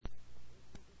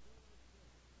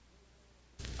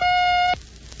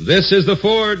This is the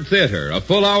Ford Theater, a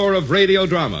full hour of radio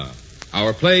drama.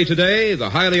 Our play today, the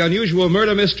highly unusual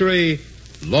murder mystery,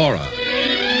 Laura.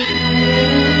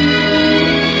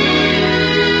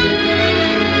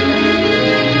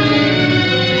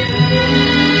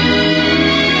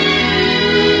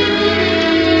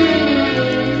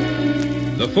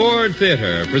 The Ford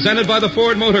Theater, presented by the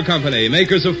Ford Motor Company,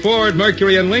 makers of Ford,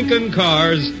 Mercury, and Lincoln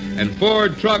cars, and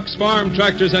Ford trucks, farm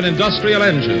tractors, and industrial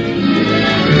engines.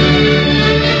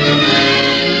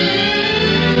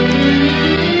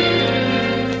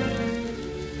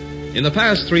 In the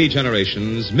past 3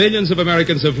 generations, millions of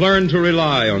Americans have learned to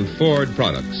rely on Ford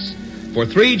products. For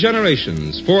 3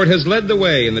 generations, Ford has led the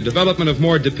way in the development of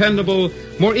more dependable,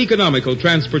 more economical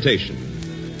transportation.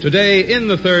 Today, in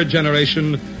the 3rd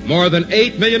generation, more than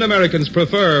 8 million Americans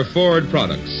prefer Ford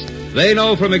products. They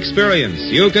know from experience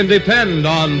you can depend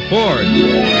on Ford.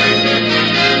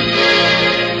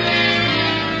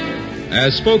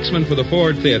 As spokesman for the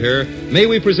Ford Theater, may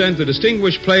we present the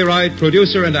distinguished playwright,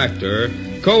 producer, and actor,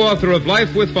 co-author of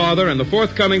Life with Father and the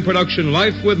forthcoming production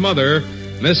Life with Mother,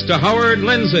 Mr. Howard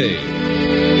Lindsay.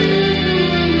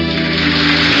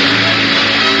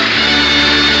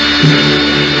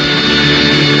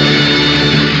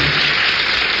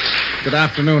 Good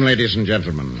afternoon, ladies and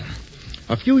gentlemen.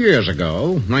 A few years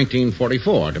ago,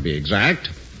 1944 to be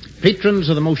exact, patrons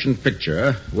of the motion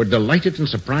picture were delighted and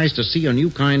surprised to see a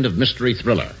new kind of mystery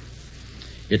thriller.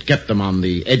 It kept them on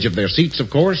the edge of their seats,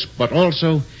 of course, but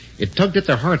also it tugged at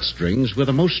their heartstrings with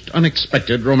a most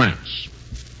unexpected romance.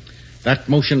 That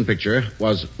motion picture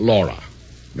was Laura,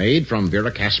 made from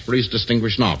Vera Casperi's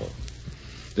distinguished novel.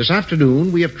 This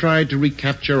afternoon, we have tried to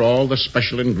recapture all the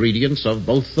special ingredients of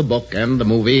both the book and the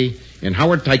movie in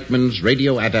Howard Teichmann's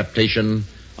radio adaptation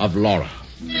of Laura.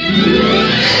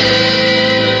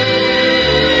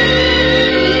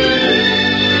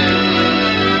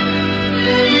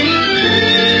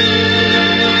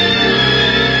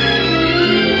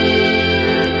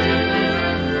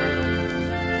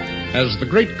 As the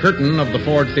great curtain of the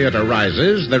Ford Theater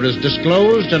rises, there is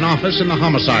disclosed an office in the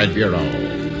Homicide Bureau.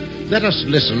 Let us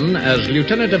listen as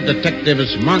Lieutenant of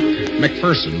Detectives Mark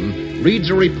McPherson reads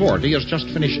a report he has just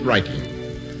finished writing.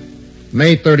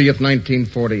 May 30th,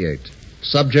 1948.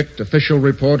 Subject, official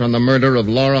report on the murder of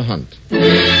Laura Hunt.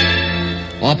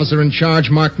 Officer in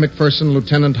charge, Mark McPherson,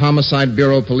 Lieutenant, Homicide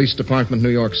Bureau, Police Department, New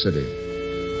York City.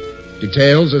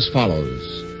 Details as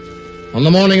follows. On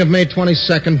the morning of May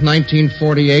 22nd,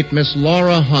 1948, Miss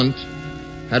Laura Hunt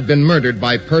had been murdered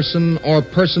by person or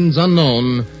persons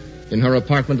unknown in her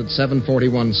apartment at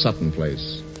 741 Sutton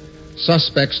Place.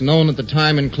 Suspects known at the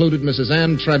time included Mrs.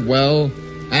 Ann Treadwell,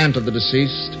 aunt of the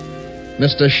deceased,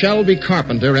 Mr. Shelby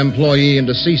Carpenter, employee in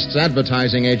deceased's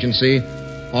advertising agency,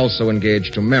 also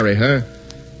engaged to marry her,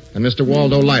 and Mr.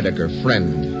 Waldo Lydecker,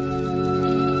 friend.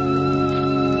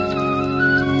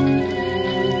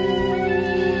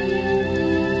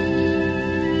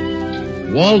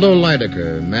 Waldo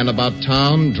Lydecker, man about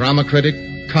town, drama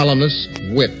critic, columnist,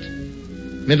 wit.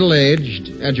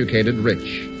 Middle-aged, educated,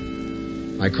 rich.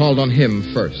 I called on him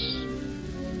first.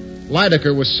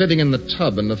 Lydecker was sitting in the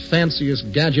tub in the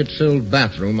fanciest gadget-filled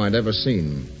bathroom I'd ever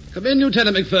seen. Come in,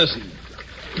 Lieutenant McPherson.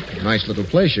 Nice little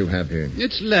place you have here.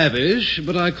 It's lavish,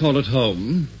 but I call it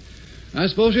home. I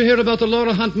suppose you hear about the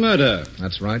Laura Hunt murder.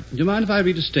 That's right. Do you mind if I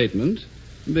read a statement?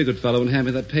 Be a good fellow and hand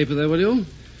me that paper there, will you?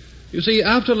 You see,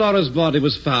 after Laura's body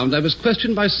was found, I was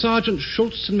questioned by Sergeant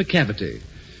Schultz and McCavity,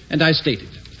 and I stated,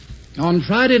 on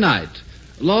Friday night,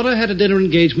 Laura had a dinner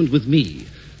engagement with me,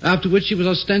 after which she was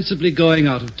ostensibly going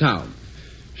out of town.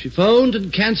 She phoned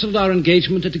and canceled our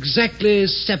engagement at exactly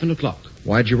 7 o'clock.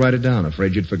 Why'd you write it down?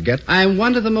 Afraid you'd forget? I'm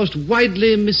one of the most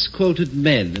widely misquoted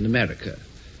men in America.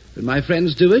 When my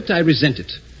friends do it, I resent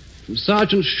it. From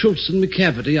Sergeant Schultz and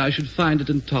McCavity, I should find it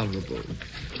intolerable.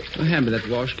 Oh, hand me that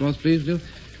washcloth, please, will you?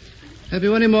 Have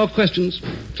you any more questions?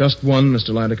 Just one,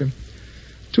 Mr. Lydecker.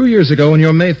 2 years ago, in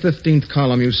your May 15th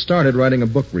column, you started writing a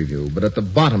book review, but at the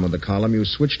bottom of the column, you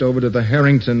switched over to the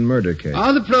Harrington murder case.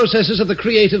 Are the processes of the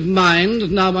creative mind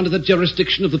now under the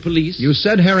jurisdiction of the police? You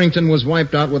said Harrington was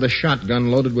wiped out with a shotgun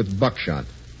loaded with buckshot,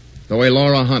 the way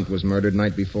Laura Hunt was murdered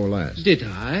night before last. Did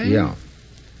I? Yeah.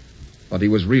 But he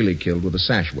was really killed with a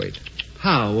sash weight.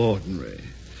 How ordinary.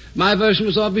 My version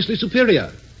was obviously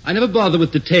superior. I never bother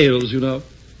with details, you know.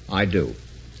 I do.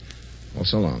 Well,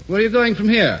 so long. Where are you going from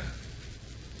here?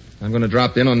 I'm going to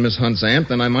drop in on Miss Hunt's aunt,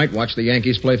 then I might watch the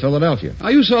Yankees play Philadelphia.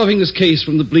 Are you solving this case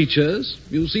from the bleachers?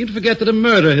 You seem to forget that a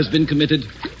murder has been committed.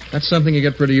 That's something you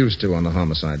get pretty used to on the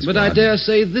homicide squad. But I dare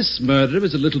say this murder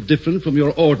is a little different from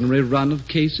your ordinary run of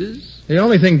cases. The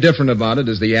only thing different about it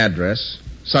is the address.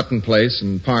 Sutton Place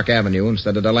and Park Avenue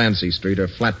instead of Delancey Street or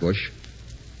Flatbush.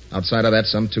 Outside of that,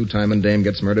 some two-timing dame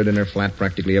gets murdered in her flat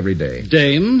practically every day.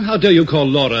 Dame? How dare you call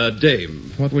Laura a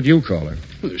dame? What would you call her?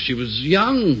 She was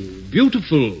young,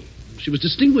 beautiful. She was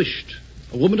distinguished.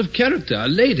 A woman of character, a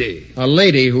lady. A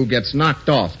lady who gets knocked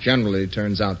off generally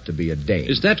turns out to be a dame.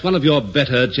 Is that one of your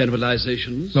better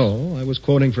generalizations? No, I was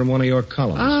quoting from one of your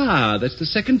columns. Ah, that's the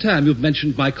second time you've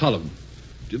mentioned my column.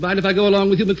 Do you mind if I go along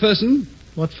with you, McPherson?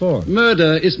 What for?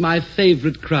 Murder is my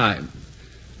favorite crime.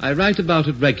 I write about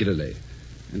it regularly.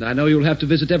 And I know you'll have to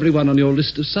visit everyone on your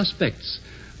list of suspects.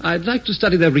 I'd like to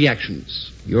study their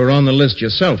reactions. You're on the list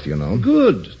yourself, you know.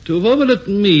 Good. To have overlooked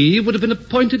me would have been a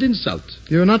pointed insult.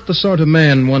 You're not the sort of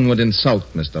man one would insult,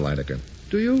 Mr. Lydecker.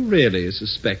 Do you really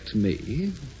suspect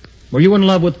me? Were you in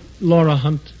love with Laura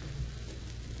Hunt?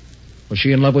 Was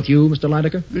she in love with you, Mr.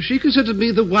 Lydecker? She considered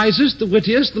me the wisest, the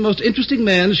wittiest, the most interesting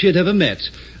man she had ever met.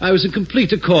 I was in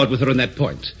complete accord with her on that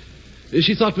point.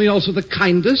 She thought me also the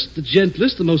kindest, the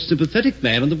gentlest, the most sympathetic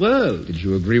man in the world. Did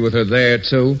you agree with her there,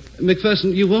 too?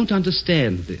 McPherson, you won't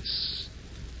understand this.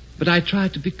 But I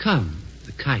tried to become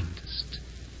the kindest,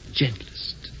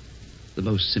 gentlest, the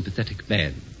most sympathetic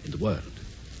man in the world.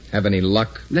 Have any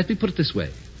luck? Let me put it this way.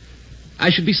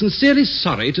 I should be sincerely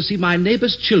sorry to see my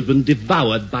neighbor's children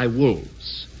devoured by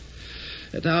wolves.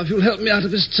 And now, if you'll help me out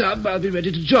of this tub, I'll be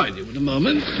ready to join you in a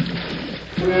moment.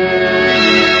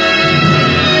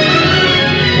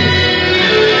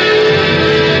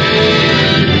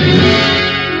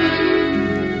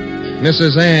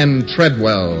 Mrs. Anne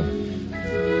Treadwell.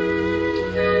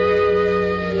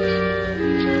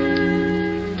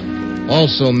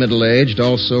 Also middle-aged,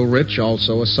 also rich,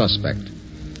 also a suspect.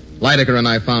 Lydecker and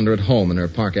I found her at home in her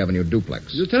Park Avenue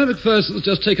duplex. Lieutenant McPherson's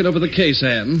just taken over the case,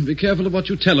 Anne. Be careful of what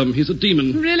you tell him. He's a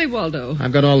demon. Really, Waldo?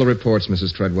 I've got all the reports,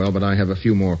 Mrs. Treadwell, but I have a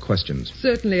few more questions.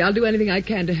 Certainly. I'll do anything I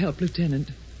can to help, Lieutenant.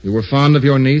 You were fond of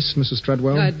your niece, Mrs.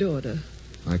 Treadwell? I adored her.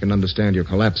 I can understand your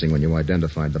collapsing when you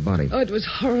identified the body. Oh, it was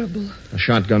horrible. A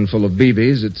shotgun full of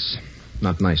BBs, it's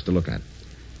not nice to look at.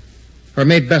 Her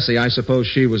maid Bessie, I suppose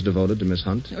she was devoted to Miss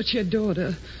Hunt. Oh, she adored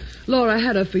her. Laura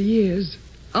had her for years.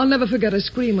 I'll never forget her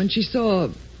scream when she saw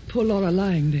poor Laura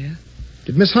lying there.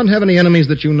 Did Miss Hunt have any enemies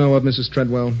that you know of, Mrs.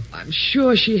 Treadwell? I'm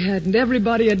sure she hadn't.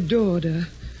 Everybody adored her.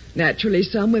 Naturally,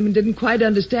 some women didn't quite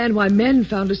understand why men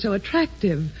found her so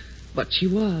attractive. But she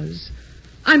was.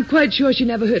 I'm quite sure she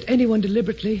never hurt anyone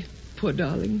deliberately. Poor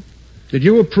darling. Did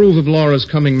you approve of Laura's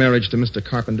coming marriage to Mr.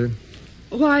 Carpenter?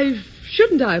 Why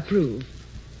shouldn't I approve?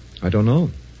 I don't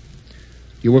know.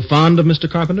 You were fond of Mr.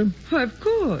 Carpenter? Why, of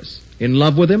course. In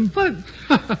love with him? What?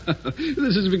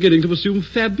 This is beginning to assume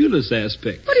fabulous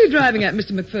aspects. What are you driving at,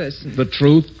 Mr. McPherson? The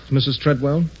truth, Mrs.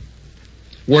 Treadwell?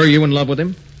 Were you in love with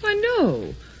him? Why,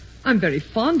 no. I'm very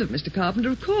fond of Mr. Carpenter,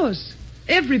 of course.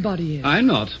 Everybody is. I'm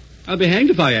not. I'll be hanged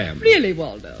if I am. Really,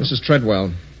 Waldo? Mrs.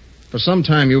 Treadwell, for some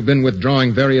time you've been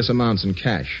withdrawing various amounts in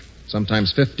cash.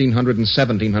 Sometimes $1,500 and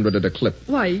 $1,700 at a clip.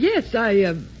 Why, yes,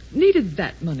 I needed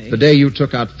that money. The day you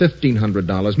took out $1,500,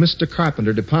 Mr.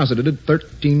 Carpenter deposited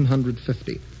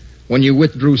 $1,350. When you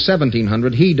withdrew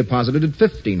 $1,700, he deposited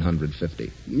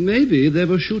 $1,550. Maybe they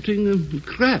were shooting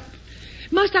crap.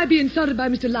 Must I be insulted by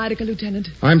Mr. Lydecker, Lieutenant?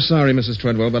 I'm sorry, Mrs.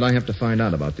 Treadwell, but I have to find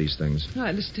out about these things. I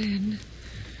understand.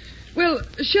 Well,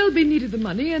 Shelby needed the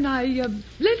money, and I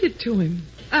lent it to him.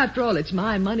 After all, it's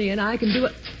my money, and I can do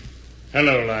it.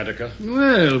 Hello, Lydecker.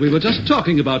 Well, we were just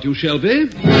talking about you, Shelby.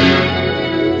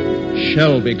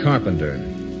 Shelby Carpenter.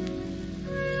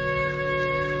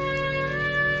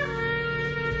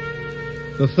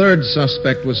 The third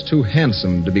suspect was too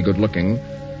handsome to be good-looking.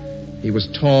 He was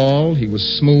tall, he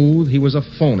was smooth, he was a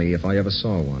phony if I ever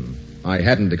saw one. I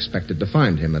hadn't expected to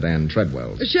find him at Anne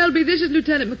Treadwell's. Shelby, this is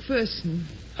Lieutenant McPherson.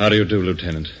 How do you do,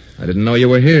 Lieutenant? I didn't know you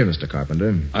were here, Mr.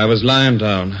 Carpenter. I was lying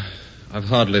down. I've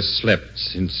hardly slept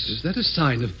since... Is that a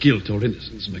sign of guilt or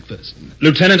innocence, McPherson?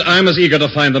 Lieutenant, I'm as eager to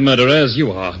find the murderer as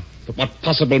you are. But what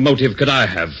possible motive could I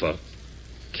have for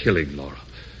killing Laura?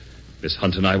 Miss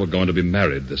Hunt and I were going to be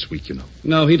married this week, you know.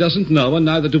 No, he doesn't know, and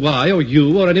neither do I, or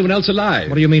you, or anyone else alive.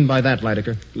 What do you mean by that,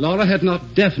 Lydecker? Laura had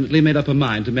not definitely made up her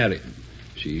mind to marry him.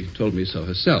 She told me so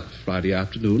herself Friday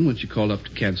afternoon when she called up to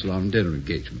cancel our dinner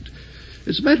engagement.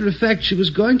 As a matter of fact, she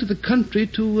was going to the country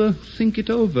to think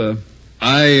it over.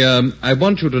 I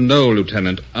want you to know,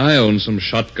 Lieutenant, I own some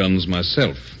shotguns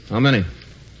myself. How many?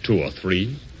 2 or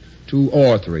 3. 2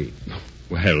 or 3.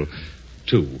 Well,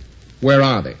 2. Where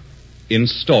are they? In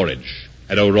storage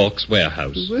at O'Rourke's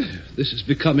warehouse. Well, this is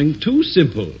becoming too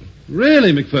simple.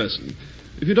 Really, McPherson.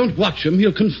 If you don't watch him,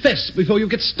 he'll confess before you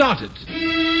get started.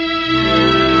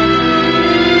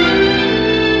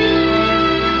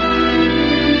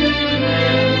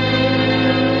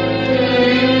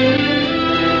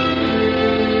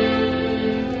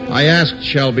 I asked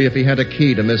Shelby if he had a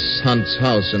key to Miss Hunt's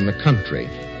house in the country.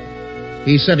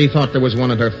 He said he thought there was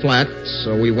one at her flat,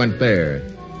 so we went there.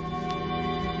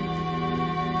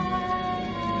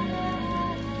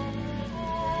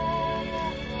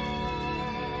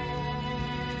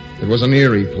 It was an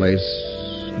eerie place,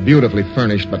 beautifully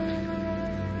furnished, but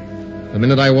the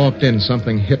minute I walked in,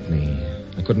 something hit me.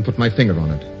 I couldn't put my finger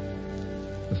on it.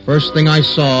 The first thing I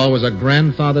saw was a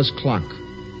grandfather's clock,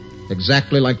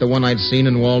 exactly like the one I'd seen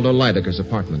in Waldo Lydeker's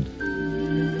apartment.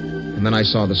 And then I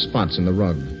saw the spots in the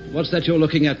rug. What's that you're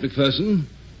looking at, McPherson?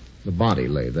 The body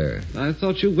lay there. I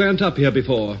thought you weren't up here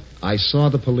before. I saw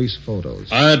the police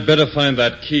photos. I'd better find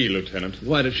that key, Lieutenant.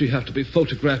 Why did she have to be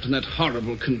photographed in that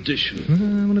horrible condition?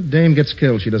 When a dame gets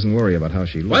killed, she doesn't worry about how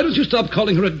she looks. Why don't you stop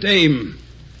calling her a dame?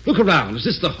 Look around. Is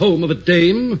this the home of a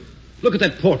dame? Look at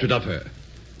that portrait of her.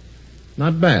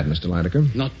 Not bad, Mr.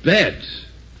 Lydeker. Not bad.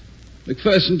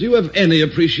 McPherson, do you have any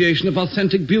appreciation of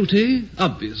authentic beauty?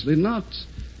 Obviously not.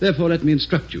 Therefore, let me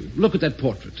instruct you. Look at that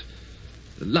portrait.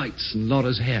 The lights in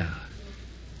Laura's hair.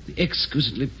 The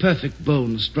exquisitely perfect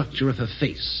bone structure of her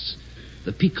face.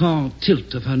 The piquant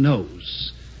tilt of her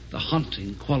nose. The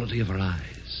haunting quality of her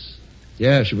eyes.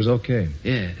 Yeah, she was okay.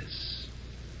 Yes.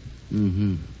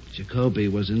 Jacoby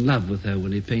was in love with her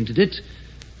when he painted it.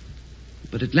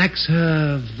 But it lacks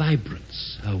her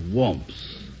vibrance, her warmth.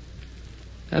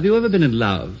 Have you ever been in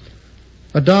love?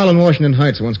 A doll in Washington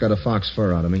Heights once got a fox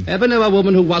fur out of me. Ever know a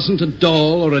woman who wasn't a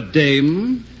doll or a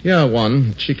dame? Yeah,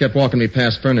 one. She kept walking me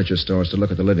past furniture stores to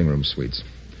look at the living room suites.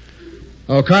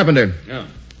 Oh, Carpenter. Yeah.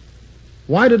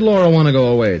 Why did Laura want to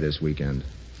go away this weekend?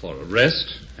 For a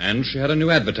rest, and she had a new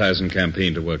advertising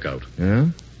campaign to work out. Yeah?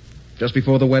 Just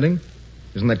before the wedding?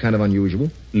 Isn't that kind of unusual?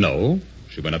 No.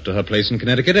 She went up to her place in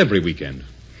Connecticut every weekend.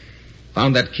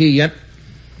 Found that key yet?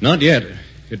 Not yet.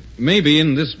 It may be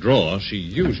in this drawer. She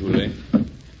usually...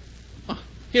 Oh,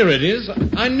 here it is.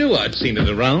 I knew I'd seen it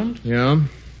around. Yeah?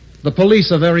 The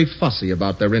police are very fussy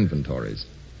about their inventories.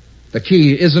 The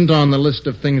key isn't on the list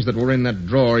of things that were in that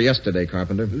drawer yesterday,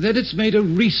 Carpenter. That it's made a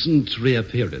recent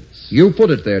reappearance. You put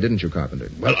it there, didn't you, Carpenter?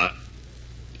 Well,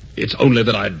 it's only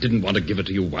that I didn't want to give it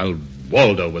to you while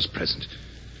Waldo was present.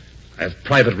 I have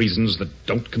private reasons that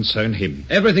don't concern him.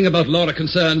 Everything about Laura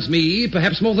concerns me,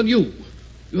 perhaps more than you.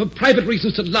 You have private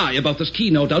reasons to lie about this key,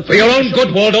 no doubt. For your own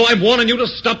good, Waldo, I'm warning you to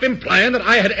stop implying that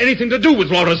I had anything to do with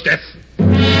Laura's death.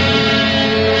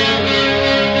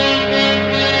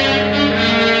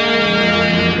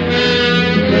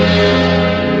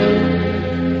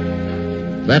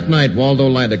 That night, Waldo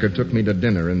Lydeker took me to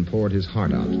dinner and poured his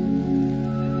heart out.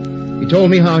 He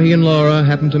told me how he and Laura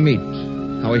happened to meet,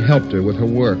 how he helped her with her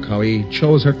work, how he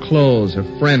chose her clothes, her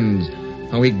friends,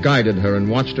 how he guided her and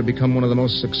watched her become one of the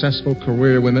most successful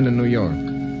career women in New York.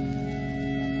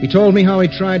 He told me how he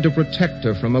tried to protect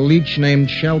her from a leech named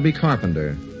Shelby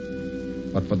Carpenter.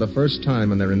 But for the first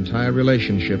time in their entire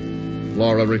relationship,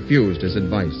 Laura refused his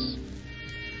advice.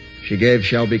 She gave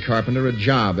Shelby Carpenter a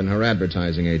job in her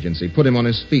advertising agency, put him on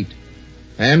his feet.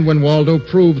 And when Waldo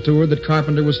proved to her that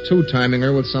Carpenter was two-timing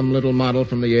her with some little model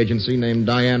from the agency named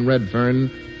Diane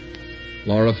Redfern,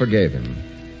 Laura forgave him.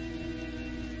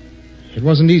 It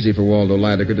wasn't easy for Waldo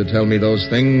Lydeker to tell me those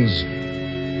things.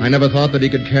 I never thought that he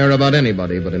could care about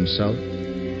anybody but himself.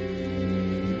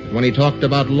 But when he talked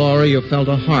about Laura, you felt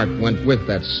a heart went with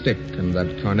that stick and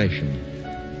that carnation.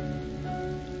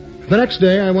 The next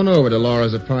day, I went over to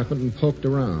Laura's apartment and poked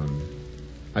around.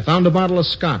 I found a bottle of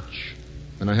scotch,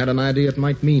 and I had an idea it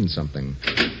might mean something.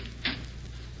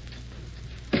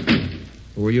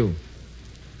 Who are you?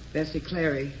 Bessie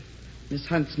Clary, Miss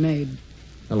Hunt's maid.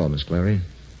 Hello, Miss Clary.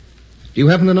 Do you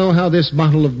happen to know how this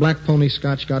bottle of Black Pony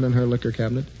Scotch got in her liquor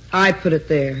cabinet? I put it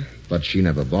there. But she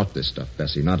never bought this stuff,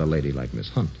 Bessie, not a lady like Miss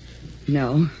Hunt.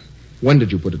 No. When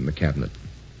did you put it in the cabinet?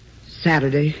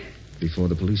 Saturday. Before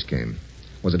the police came.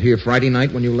 Was it here Friday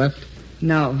night when you left?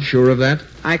 No. Sure of that?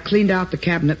 I cleaned out the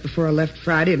cabinet before I left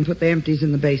Friday and put the empties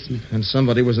in the basement. And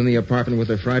somebody was in the apartment with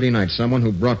her Friday night. Someone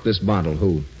who brought this bottle.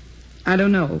 Who? I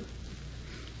don't know.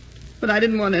 But I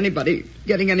didn't want anybody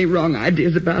getting any wrong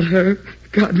ideas about her.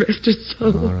 God rest her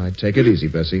soul. All right, take it easy,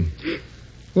 Bessie.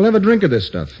 We'll have a drink of this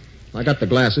stuff. I got the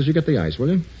glasses. You get the ice, will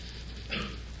you?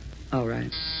 All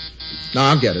right. No,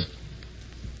 I'll get it.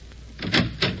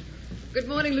 Good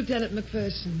morning, Lieutenant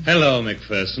McPherson. Hello,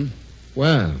 McPherson.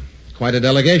 Well, quite a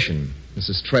delegation.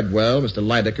 Mrs. Treadwell, Mr.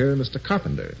 Lydeker, Mr.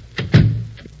 Carpenter.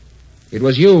 It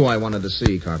was you I wanted to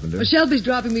see, Carpenter. Well, Shelby's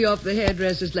dropping me off the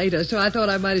hairdresser's later, so I thought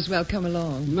I might as well come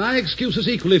along. My excuse is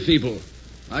equally feeble.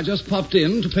 I just popped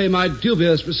in to pay my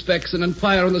dubious respects and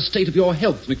inquire on the state of your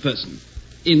health, McPherson.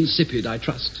 Insipid, I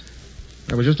trust.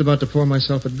 I was just about to pour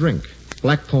myself a drink.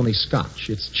 Black Pony Scotch.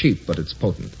 It's cheap, but it's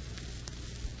potent.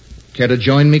 Care to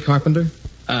join me, Carpenter?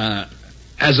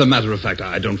 As a matter of fact,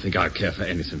 I don't think I care for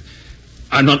anything.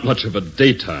 I'm not much of a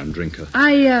daytime drinker.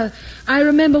 I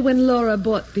remember when Laura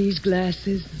bought these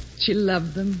glasses. She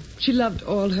loved them. She loved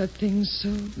all her things so.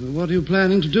 What are you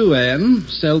planning to do, Anne?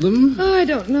 Sell them? Oh, I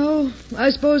don't know. I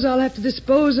suppose I'll have to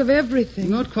dispose of everything.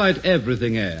 Not quite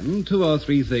everything, Anne. 2 or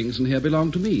 3 things in here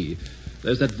belong to me.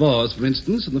 There's that vase, for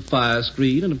instance, and the fire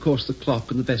screen, and, of course, the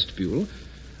clock in the vestibule.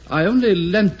 I only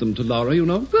lent them to Laura, you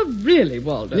know. Well, really,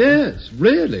 Waldo? Yes,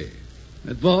 really.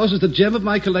 That vase is the gem of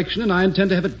my collection, and I intend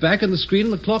to have it back, and the screen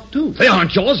and the clock, too. They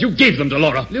aren't yours. You gave them to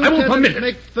Laura. I won't permit it.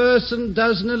 McPherson,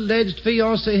 does an alleged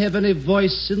fiancé have any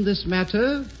voice in this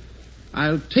matter?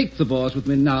 I'll take the vase with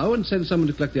me now and send someone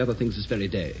to collect the other things this very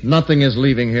day. Nothing is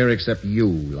leaving here except you,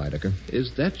 Lydecker.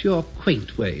 Is that your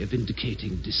quaint way of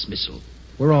indicating dismissal?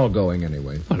 We're all going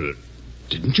anyway. Well,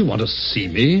 didn't you want to see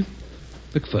me,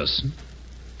 McPherson?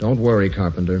 Don't worry,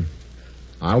 Carpenter.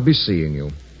 I'll be seeing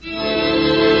you.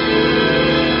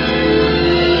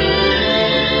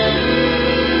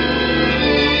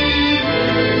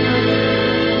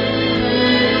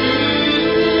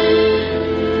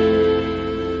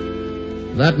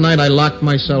 That night I locked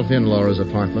myself in Laura's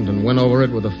apartment and went over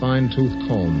it with a fine-tooth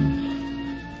comb.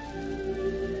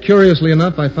 Curiously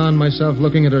enough, I found myself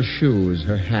looking at her shoes,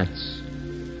 her hats,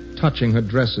 touching her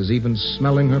dresses, even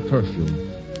smelling her perfume.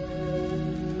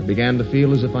 I began to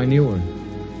feel as if I knew her.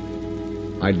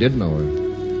 I did know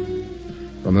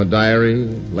her. From her diary,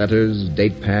 letters,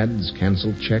 date pads,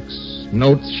 canceled checks,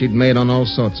 notes she'd made on all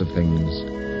sorts of things.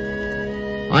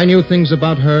 I knew things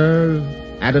about her,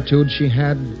 attitudes she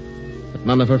had, that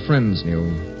none of her friends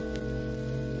knew.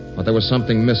 But there was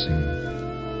something missing.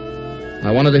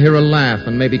 I wanted to hear her laugh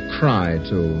and maybe cry,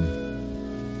 too.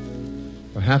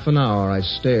 For half an hour, I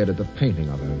stared at the painting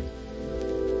of her.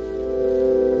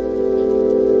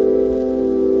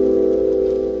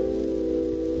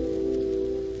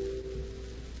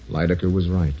 Lydecker was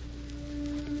right.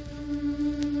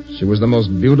 She was the most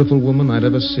beautiful woman I'd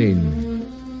ever seen.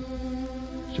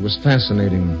 She was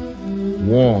fascinating,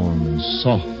 warm and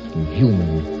soft and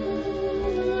human.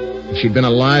 If she'd been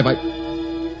alive,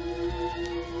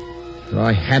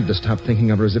 I had to stop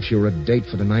thinking of her as if she were a date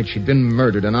for the night. She'd been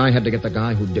murdered, and I had to get the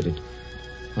guy who did it.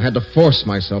 I had to force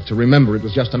myself to remember it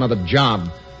was just another job.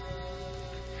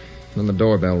 Then the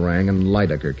doorbell rang, and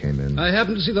Lydecker came in. I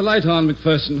happened to see the light on,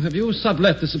 McPherson. Have you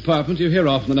sublet this apartment? You're here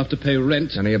often enough to pay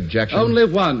rent. Any objection? Only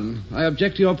one. I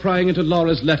object to your prying into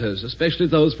Laura's letters, especially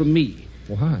those from me.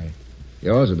 Why?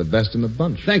 Yours are the best in the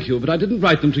bunch. Thank you, but I didn't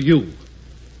write them to you.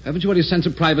 Haven't you any sense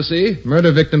of privacy?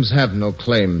 Murder victims have no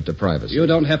claim to privacy. You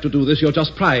don't have to do this. You're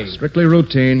just prying. Strictly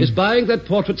routine. Is buying that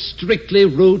portrait strictly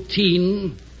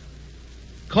routine?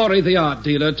 Corey, the art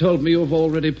dealer, told me you've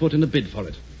already put in a bid for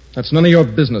it. That's none of your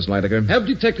business, Lydecker. Have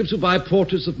detectives who buy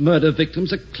portraits of murder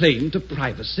victims a claim to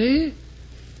privacy?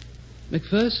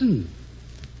 McPherson,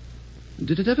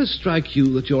 did it ever strike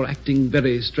you that you're acting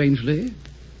very strangely?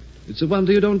 It's a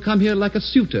wonder you don't come here like a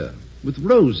suitor, with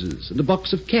roses and a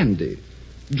box of candy.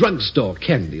 Drugstore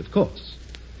candy, of course.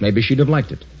 Maybe she'd have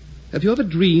liked it. Have you ever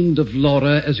dreamed of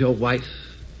Laura as your wife?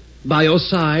 By your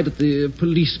side at the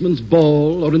policeman's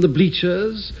ball or in the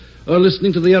bleachers? Or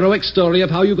listening to the heroic story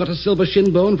of how you got a silver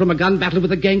shin bone from a gun battle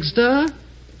with a gangster?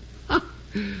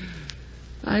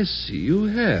 I see you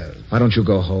have. Why don't you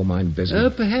go home? I'm busy.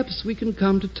 Perhaps we can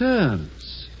come to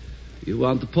terms. You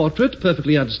want the portrait?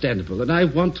 Perfectly understandable. And I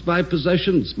want my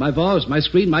possessions, my vase, my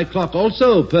screen, my clock,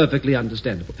 also perfectly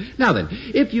understandable. Now then,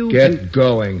 if you... Get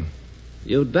going.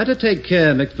 You'd better take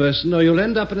care, McPherson, or you'll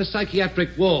end up in a psychiatric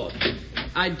ward.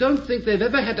 I don't think they've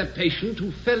ever had a patient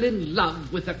who fell in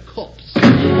love with a corpse.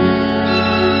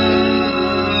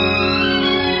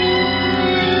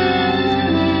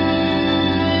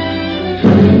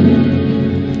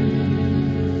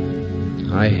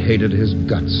 I hated his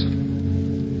guts.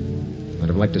 I'd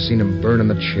have liked to seen him burn in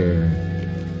the chair.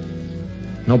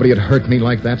 Nobody had hurt me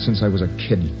like that since I was a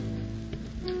kid.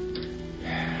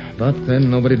 But then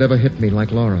nobody'd ever hit me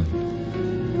like Laura.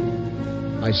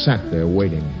 I sat there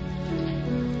waiting.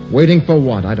 Waiting for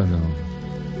what? I don't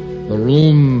know. The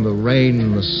room, the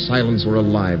rain, the silence were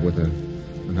alive with her,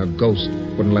 and her ghost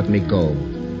wouldn't let me go.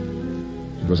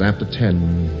 It was after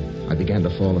 10. I began to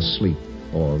fall asleep,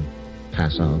 or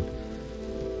pass out.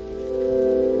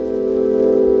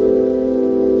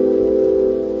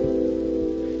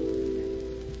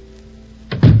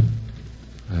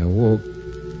 I woke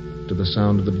to the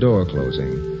sound of the door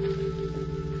closing.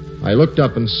 I looked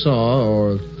up and saw,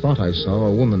 or thought I saw,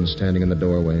 a woman standing in the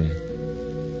doorway.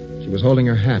 She was holding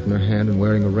her hat in her hand and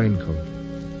wearing a raincoat.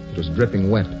 It was dripping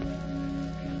wet.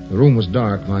 The room was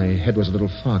dark. My head was a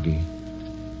little foggy.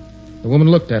 The woman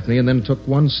looked at me and then took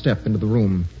one step into the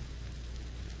room.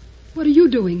 What are you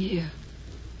doing here?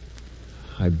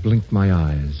 I blinked my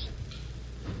eyes.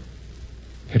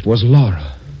 It was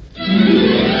Laura.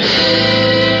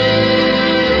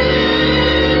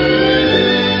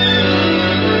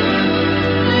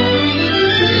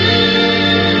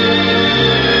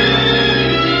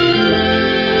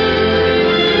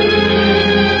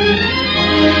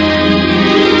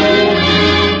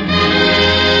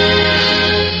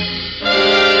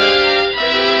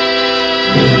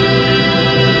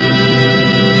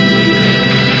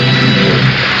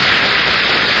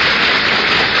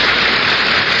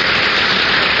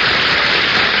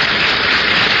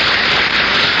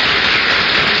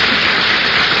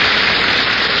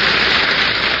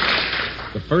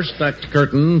 First act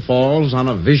curtain falls on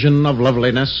a vision of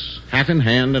loveliness, hat in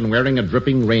hand and wearing a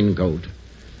dripping raincoat.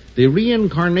 The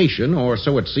reincarnation, or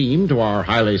so it seemed to our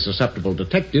highly susceptible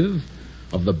detective,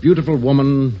 of the beautiful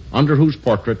woman under whose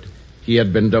portrait he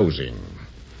had been dozing.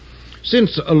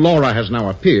 Since Laura has now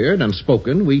appeared and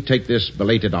spoken, we take this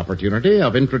belated opportunity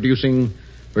of introducing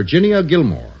Virginia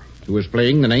Gilmore, who is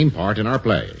playing the name part in our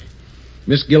play.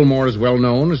 Miss Gilmore is well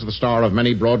known as the star of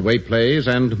many Broadway plays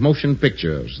and motion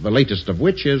pictures, the latest of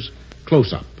which is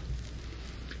Close Up.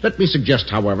 Let me suggest,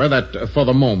 however, that for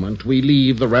the moment we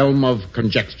leave the realm of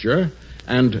conjecture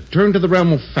and turn to the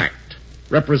realm of fact,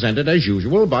 represented as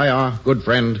usual by our good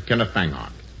friend Kenneth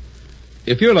Fangart.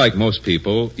 If you're like most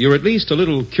people, you're at least a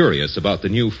little curious about the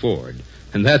new Ford.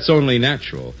 And that's only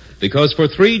natural, because for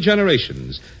 3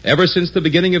 generations, ever since the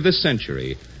beginning of this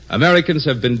century, Americans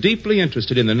have been deeply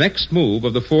interested in the next move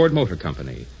of the Ford Motor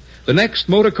Company, the next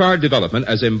motor car development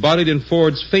as embodied in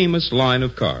Ford's famous line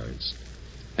of cars.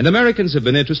 And Americans have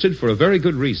been interested for a very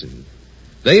good reason.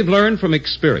 They've learned from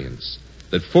experience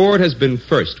that Ford has been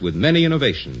first with many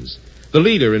innovations, the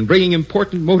leader in bringing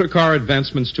important motor car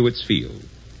advancements to its field.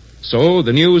 So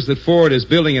the news that Ford is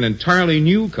building an entirely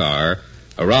new car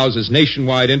arouses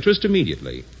nationwide interest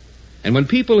immediately. And when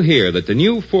people hear that the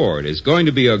new Ford is going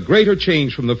to be a greater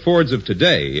change from the Fords of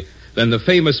today than the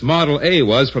famous Model A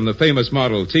was from the famous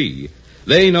Model T,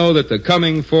 they know that the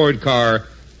coming Ford car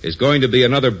is going to be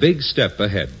another big step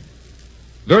ahead.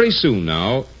 Very soon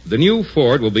now, the new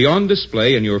Ford will be on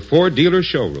display in your Ford dealer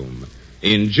showroom.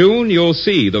 In June, you'll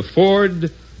see the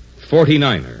Ford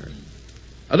 49er.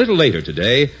 A little later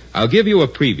today, I'll give you a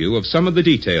preview of some of the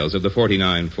details of the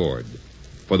 49 Ford.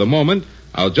 For the moment,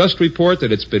 I'll just report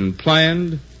that it's been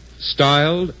planned,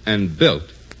 styled, and built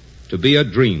to be a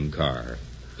dream car,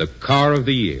 the car of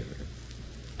the year.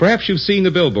 Perhaps you've seen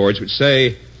the billboards which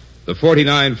say, the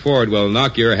 49 Ford will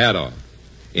knock your hat off.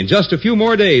 In just a few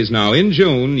more days now, in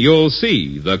June, you'll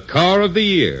see the car of the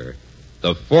year,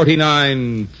 the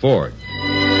 49 Ford.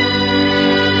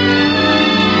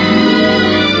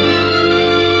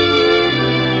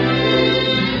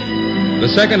 The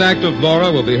second act of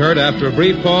Laura will be heard after a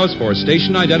brief pause for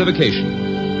station identification.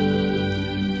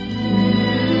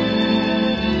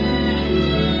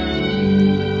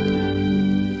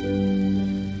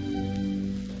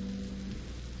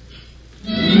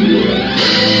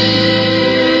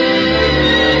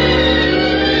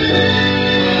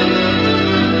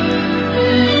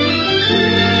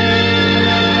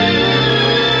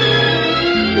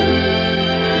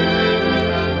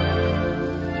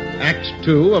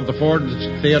 Of the Ford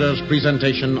Theater's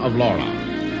presentation of Laura.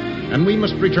 And we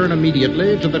must return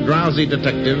immediately to the drowsy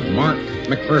detective, Mark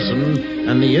McPherson,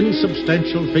 and the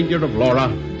insubstantial figure of Laura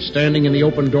standing in the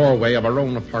open doorway of her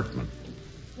own apartment.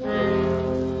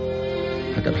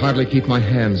 I could hardly keep my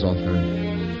hands off her.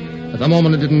 At the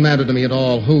moment, it didn't matter to me at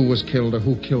all who was killed or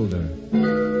who killed her.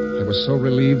 I was so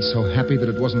relieved, so happy that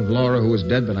it wasn't Laura who was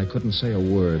dead that I couldn't say a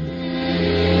word.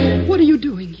 What are you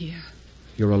doing here?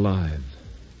 You're alive.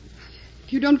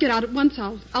 If you don't get out at once,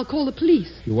 I'll call the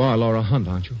police. You are Laura Hunt,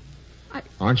 aren't you?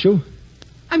 Aren't you?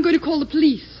 I'm going to call the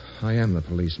police. I am the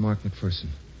police, Mark McPherson.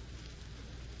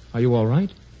 Are you all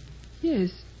right?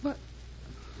 Yes.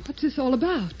 What's this all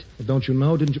about? Well, don't you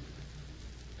know?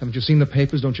 Haven't you seen the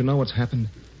papers? Don't you know what's happened?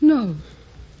 No.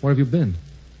 Where have you been?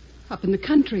 Up in the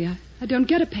country. I don't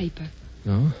get a paper.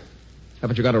 No?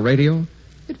 Haven't you got a radio?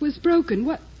 It was broken.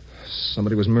 What?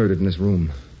 Somebody was murdered in this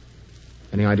room.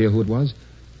 Any idea who it was?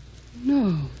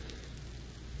 No.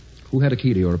 Who had a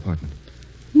key to your apartment?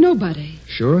 Nobody.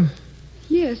 Sure?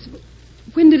 Yes.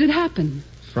 When did it happen?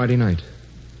 Friday night.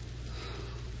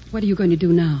 What are you going to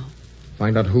do now?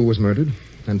 Find out who was murdered,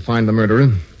 and find the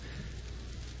murderer.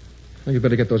 Well, you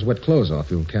better get those wet clothes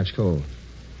off. You'll catch cold.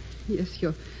 Yes,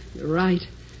 you're right.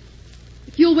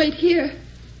 If you'll wait here.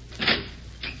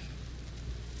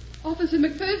 Officer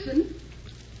McPherson?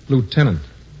 Lieutenant.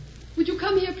 Would you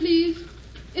come here, please?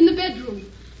 In the the bedroom.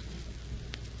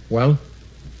 Well?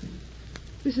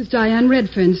 This is Diane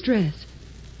Redfern's dress.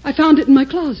 I found it in my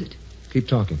closet. Keep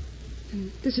talking.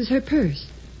 And this is her purse.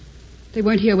 They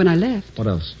weren't here when I left. What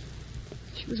else?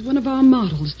 She was one of our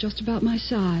models, just about my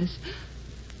size.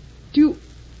 Do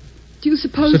you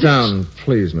suppose... Sit down,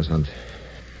 please, Miss Hunt.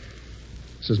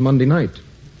 This is Monday night.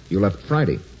 You left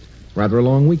Friday. Rather a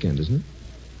long weekend, isn't it?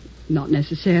 Not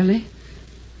necessarily.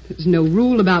 There's no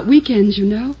rule about weekends, you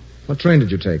know. What train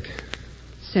did you take?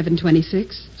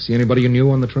 7:26. See anybody you knew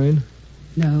on the train?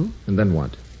 No. And then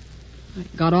what? I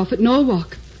got off at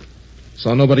Norwalk.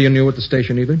 Saw nobody you knew at the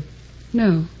station either?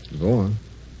 No. Go on.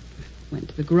 Went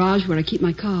to the garage where I keep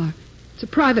my car. It's a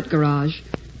private garage.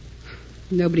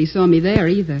 Nobody saw me there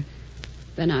either.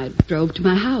 Then I drove to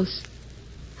my house.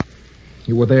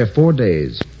 You were there 4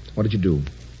 days. What did you do?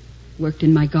 Worked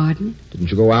in my garden. Didn't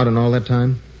you go out in all that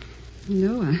time?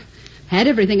 No, I had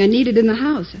everything I needed in the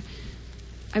house.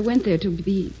 I went there to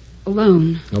be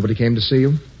alone. Nobody came to see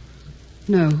you?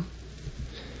 No.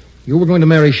 You were going to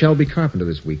marry Shelby Carpenter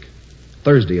this week.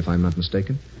 Thursday, if I'm not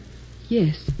mistaken.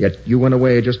 Yes. Yet you went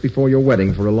away just before your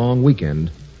wedding for a long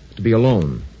weekend to be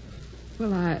alone.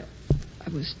 Well, I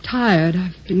was tired.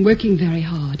 I've been working very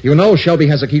hard. You know Shelby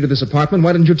has a key to this apartment.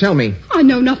 Why didn't you tell me? I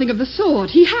know nothing of the sort.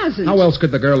 He hasn't. How else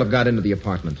could the girl have got into the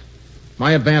apartment?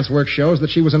 My advance work shows that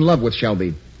she was in love with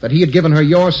Shelby. That he had given her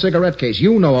your cigarette case.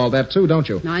 You know all that, too, don't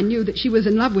you? I knew that she was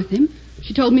in love with him.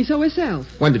 She told me so herself.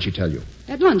 When did she tell you?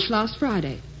 At lunch last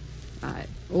Friday. I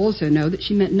also know that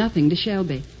she meant nothing to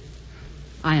Shelby.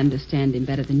 I understand him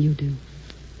better than you do.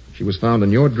 She was found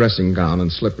in your dressing gown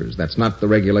and slippers. That's not the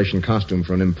regulation costume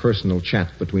for an impersonal chat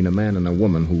between a man and a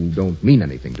woman who don't mean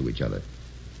anything to each other.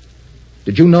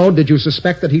 Did you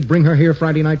suspect that he'd bring her here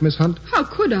Friday night, Miss Hunt? How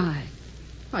could I?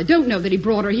 I don't know that he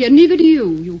brought her here, neither do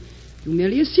you. You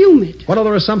merely assume it. What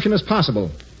other assumption is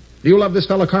possible? Do you love this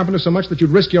fellow Carpenter so much that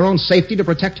you'd risk your own safety to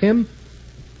protect him?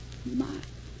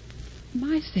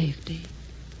 My safety?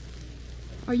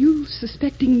 Are you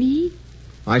suspecting me?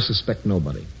 I suspect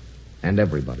nobody. And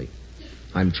everybody.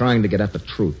 I'm trying to get at the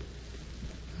truth.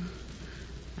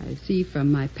 I see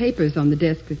from my papers on the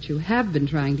desk that you have been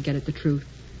trying to get at the truth.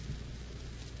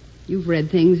 You've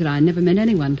read things that I never meant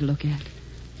anyone to look at.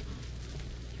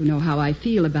 You know how I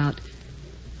feel about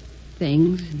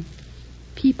things and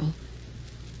people.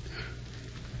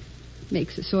 It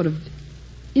makes a sort of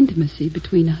intimacy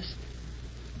between us,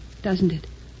 doesn't it?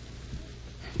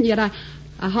 Yet I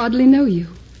hardly know you.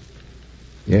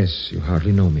 Yes, you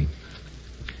hardly know me.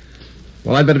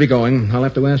 Well, I'd better be going. I'll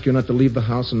have to ask you not to leave the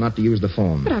house and not to use the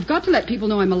phone. But I've got to let people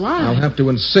know I'm alive. I'll have to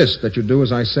insist that you do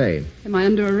as I say. Am I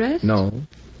under arrest? No.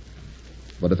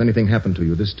 But if anything happened to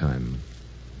you this time,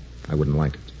 I wouldn't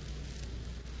like it.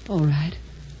 All right.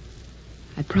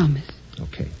 I promise.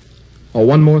 Okay. Oh,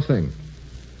 one more thing.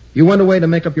 You went away to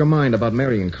make up your mind about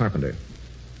marrying Carpenter.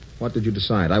 What did you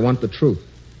decide? I want the truth.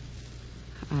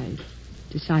 I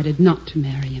decided not to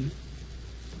marry him.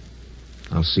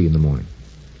 I'll see you in the morning.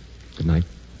 Good night.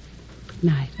 Good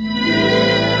night.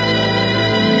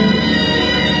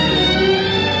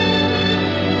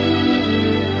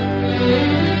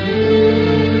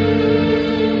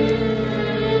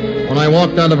 When I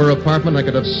walked out of her apartment, I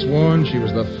could have sworn she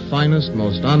was the finest,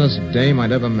 most honest dame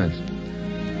I'd ever met.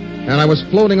 And I was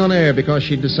floating on air because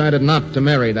she'd decided not to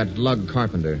marry that lug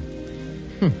Carpenter.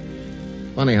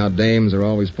 Funny how dames are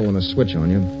always pulling a switch on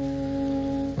you.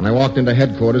 When I walked into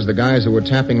headquarters, the guys who were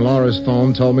tapping Laura's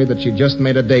phone told me that she'd just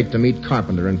made a date to meet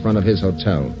Carpenter in front of his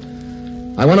hotel.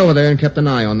 I went over there and kept an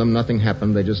eye on them. Nothing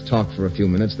happened. They just talked for a few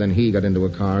minutes. Then he got into a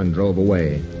car and drove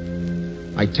away.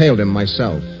 I tailed him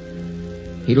myself.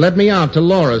 He led me out to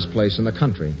Laura's place in the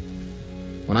country.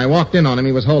 When I walked in on him,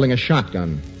 he was holding a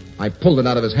shotgun. I pulled it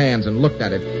out of his hands and looked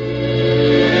at it.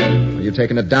 Are you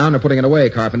taking it down or putting it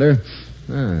away, Carpenter?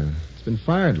 It's been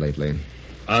fired lately.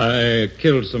 I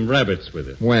killed some rabbits with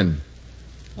it. When?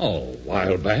 Oh, a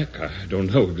while back. I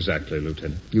don't know exactly,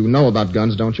 Lieutenant. You know about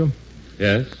guns, don't you?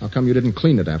 Yes? How come you didn't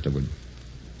clean it afterward?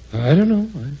 I don't know.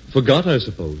 I forgot, I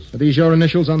suppose. Are these your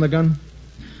initials on the gun?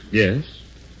 Yes.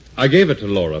 I gave it to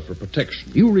Laura for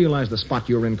protection. You realize the spot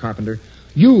you're in, Carpenter?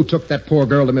 You took that poor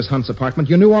girl to Miss Hunt's apartment.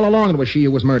 You knew all along it was she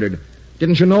who was murdered.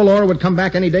 Didn't you know Laura would come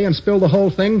back any day and spill the whole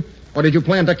thing? Or did you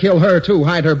plan to kill her, too,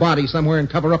 hide her body somewhere and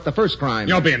cover up the first crime?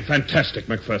 You're being fantastic,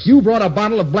 McPherson. You brought a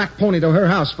bottle of Black Pony to her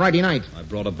house Friday night. I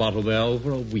brought a bottle there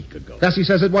over a week ago. Bessie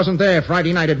says it wasn't there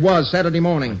Friday night. It was Saturday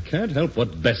morning. I can't help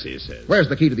what Bessie says. Where's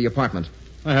the key to the apartment?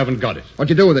 I haven't got it. What'd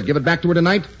you do with it? Give it back to her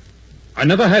tonight? I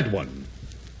never had one.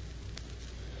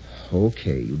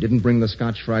 Okay, you didn't bring the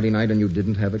scotch Friday night and you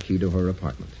didn't have a key to her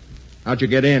apartment. How'd you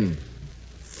get in?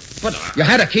 But You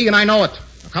had a key and I know it.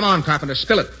 Now, come on, Carpenter,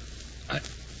 spill it.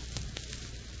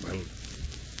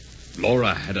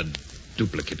 Laura had a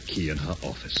duplicate key in her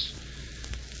office.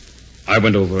 I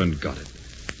went over and got it.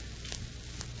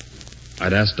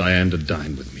 I'd asked Diane to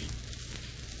dine with me.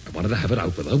 I wanted to have it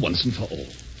out with her once and for all.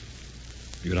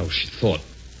 You know, she thought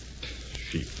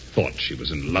she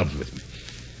was in love with me.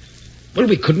 Well,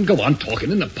 we couldn't go on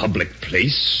talking in a public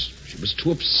place. She was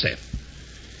too upset.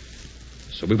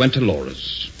 So we went to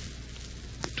Laura's.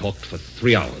 We talked for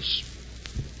 3 hours.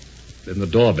 Then the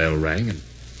doorbell rang and...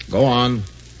 Go on.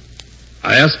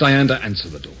 I asked Diane to answer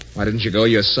the door. Why didn't you go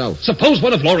yourself? Suppose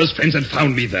one of Laura's friends had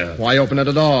found me there. Why open it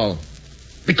at all?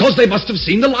 Because they must have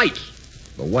seen the light.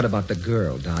 But what about the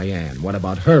girl, Diane? What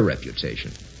about her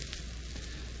reputation?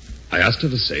 I asked her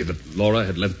to say that Laura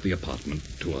had lent the apartment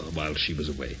to her while she was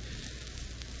away.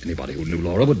 Anybody who knew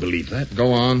Laura would believe that.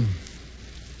 Go on.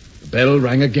 The bell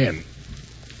rang again.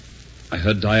 I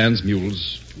heard Diane's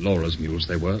mules, Laura's mules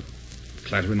they were,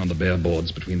 clattering on the bare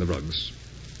boards between the rugs.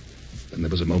 Then there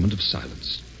was a moment of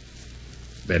silence.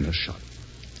 Then a shot.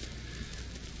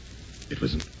 It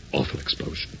was an awful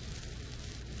explosion.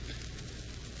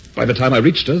 By the time I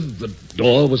reached her, the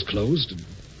door was closed, and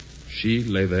she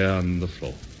lay there on the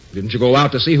floor. Didn't you go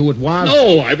out to see who it was?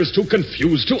 No, I was too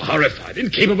confused, too horrified,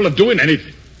 incapable of doing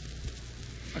anything.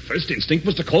 My first instinct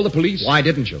was to call the police. Why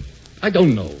didn't you? I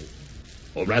don't know.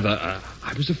 Or rather,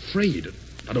 I was afraid,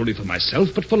 not only for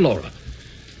myself, but for Laura.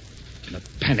 In a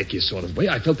panicky sort of way,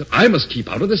 I felt that I must keep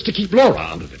out of this to keep Laura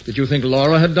out of it. Did you think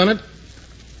Laura had done it?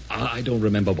 I don't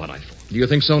remember what I thought. Do you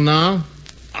think so now?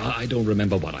 I don't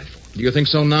remember what I thought. Do you think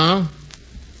so now?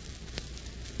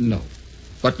 No.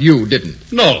 But you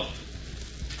didn't? No.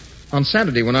 On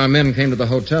Saturday, when our men came to the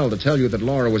hotel to tell you that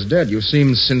Laura was dead, you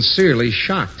seemed sincerely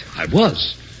shocked. I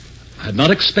was. I had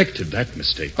not expected that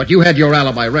mistake. But you had your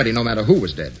alibi ready no matter who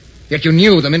was dead. Yet you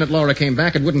knew the minute Laura came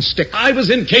back, it wouldn't stick. I was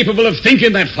incapable of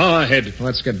thinking that far ahead.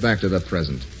 Let's get back to the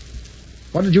present.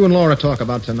 What did you and Laura talk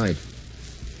about tonight?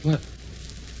 What?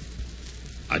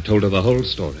 I told her the whole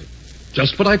story.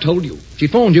 Just what I told you. She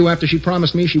phoned you after she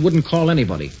promised me she wouldn't call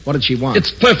anybody. What did she want?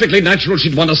 It's perfectly natural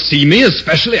she'd want to see me,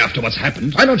 especially after what's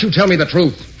happened. Why don't you tell me the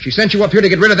truth? She sent you up here to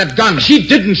get rid of that gun. She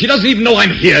didn't. She doesn't even know I'm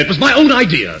here. It was my own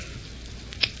idea.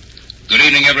 Good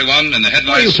evening, everyone. In the headlines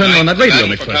Why are you turning on that radio,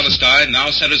 the battle for McPherson? Palestine now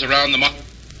centers around the...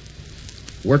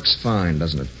 Works fine,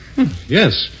 doesn't it?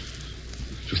 Yes.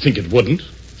 You think it wouldn't?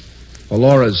 For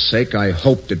Laura's sake, I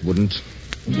hoped it wouldn't.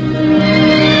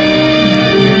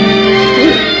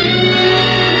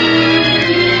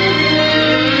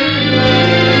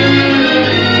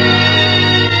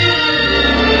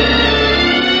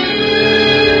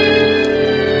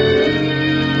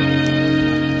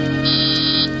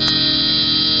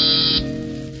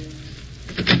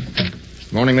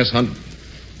 Morning, Miss Hunt.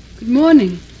 Good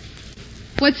morning.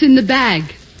 What's in the bag?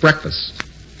 Breakfast.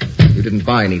 You didn't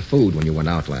buy any food when you went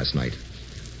out last night.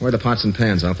 Where are the pots and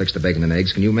pans? I'll fix the bacon and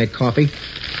eggs. Can you make coffee?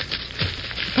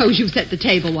 Suppose you set the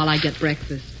table while I get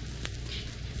breakfast.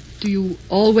 Do you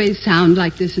always sound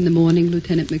like this in the morning,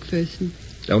 Lieutenant McPherson?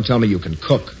 Don't tell me you can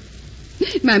cook.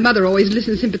 My mother always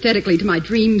listened sympathetically to my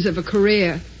dreams of a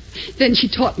career. Then she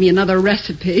taught me another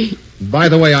recipe. By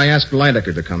the way, I asked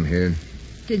Lydecker to come here.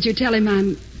 Did you tell him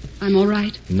I'm all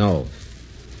right? No.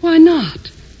 Why not?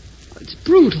 It's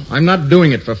brutal. I'm not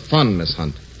doing it for fun, Miss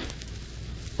Hunt.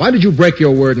 Why did you break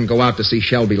your word and go out to see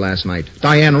Shelby last night?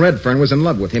 Diane Redfern was in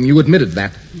love with him. You admitted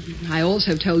that. I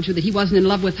also told you that he wasn't in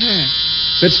love with her.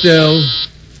 Sit still.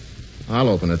 I'll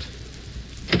open it.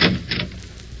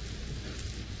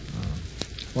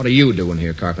 What are you doing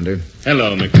here, Carpenter?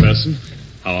 Hello, McPherson.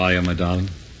 How are you, my darling?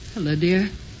 Hello, dear.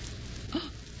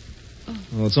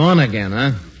 Oh, it's on again,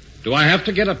 huh? Do I have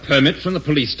to get a permit from the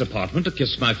police department to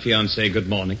kiss my fiancée good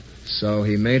morning? So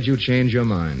he made you change your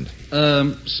mind.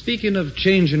 Speaking of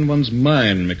changing one's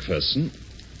mind, McPherson,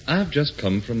 I've just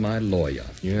come from my lawyer.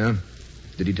 Yeah?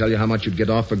 Did he tell you how much you'd get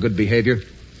off for good behavior?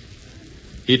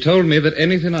 He told me that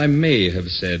anything I may have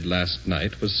said last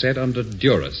night was said under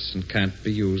duress and can't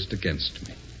be used against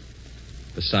me.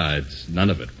 Besides, none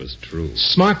of it was true.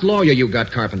 Smart lawyer you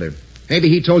got, Carpenter. Maybe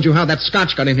he told you how that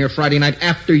scotch got in here Friday night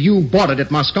after you bought it at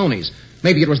Mosconi's.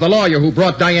 Maybe it was the lawyer who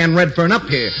brought Diane Redfern up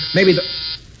here. Maybe the...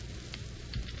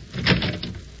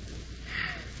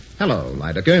 Hello,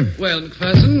 Lydecker. Well,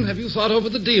 McPherson, have you thought over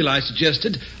the deal I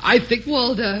suggested? I think...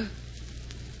 Waldo.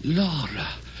 Laura.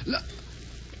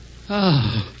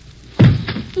 Oh.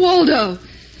 Waldo.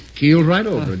 Keeled right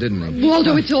over, didn't he?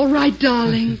 Waldo, it's all right,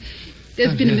 darling.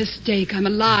 There's been a mistake. I'm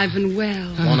alive and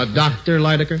well. Want a doctor,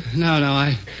 Lydecker? No,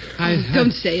 I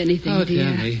Don't say anything, Oh, dear.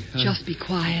 dear me. Just be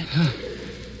quiet.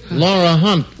 Laura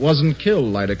Hunt wasn't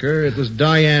killed, Lydecker. It was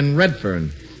Diane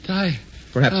Redfern. Die.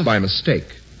 Perhaps by mistake.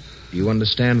 Do you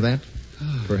understand that?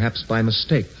 Perhaps by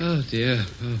mistake. Oh, dear.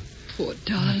 Oh. Poor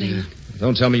darling.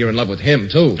 Don't tell me you're in love with him,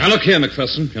 too. Now, look here,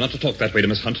 McPherson. You're not to talk that way to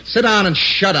Miss Hunt. Sit down and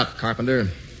shut up, Carpenter.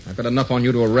 I've got enough on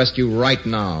you to arrest you right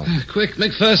now. Quick,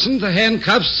 McPherson, the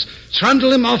handcuffs.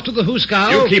 Trundle him off to the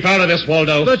hoosegow. You keep out of this,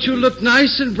 Waldo. But you look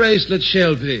nice in bracelet,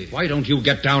 Shelby. Why don't you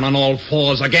get down on all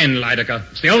fours again, Lydecker?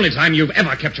 It's the only time you've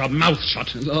ever kept your mouth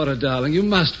shut. Laura, darling, you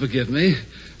must forgive me.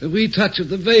 A wee touch of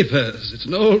the vapors. It's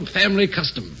an old family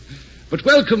custom. But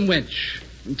welcome, wench,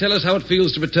 and tell us how it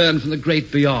feels to return from the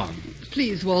great beyond.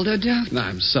 Please, Waldo, don't.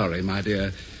 I'm sorry, my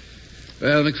dear.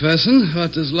 Well, McPherson,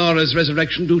 what does Laura's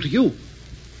resurrection do to you?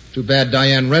 Too bad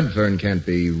Diane Redfern can't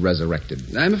be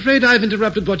resurrected. I'm afraid I've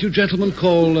interrupted what you gentlemen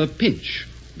call a pinch.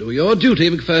 Do your duty,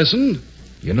 McPherson.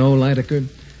 You know, Lydecker,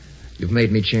 you've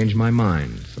made me change my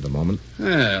mind for the moment.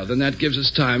 Well, then that gives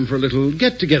us time for a little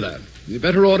get-together. You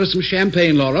better order some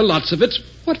champagne, Laura, lots of it.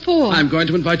 What for? I'm going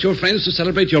to invite your friends to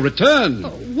celebrate your return. Oh,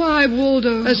 why,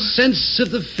 Waldo? A sense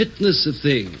of the fitness of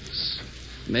things.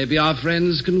 Maybe our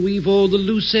friends can weave all the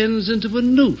loose ends into a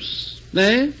noose.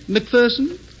 Eh,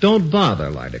 McPherson? Don't bother,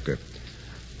 Lydecker.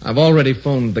 I've already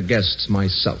phoned the guests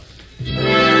myself.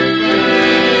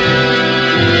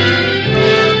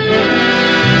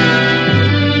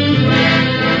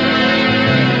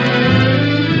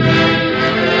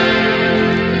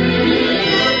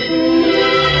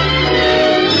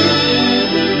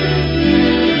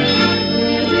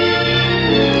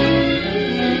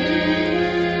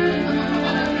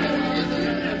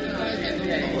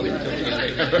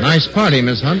 Nice party,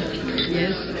 Miss Hunt.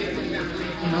 Yes.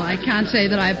 Well, I can't say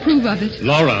that I approve of it.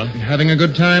 Laura, Having a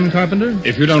good time, Carpenter?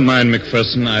 if you don't mind,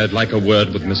 McPherson, I'd like a word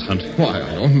with Miss Hunt. Why,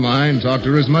 I don't mind. Talk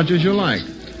to her as much as you like.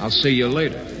 I'll see you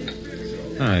later.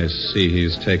 I see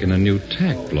he's taken a new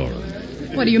tack, Laura.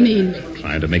 What do you mean?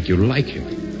 Trying to make you like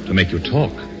him, to make you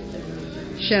talk.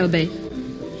 Shelby,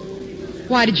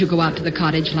 why did you go out to the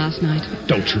cottage last night?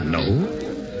 Don't you know?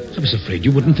 I was afraid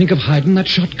you wouldn't think of hiding that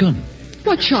shotgun.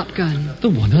 What shotgun? The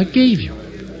one I gave you.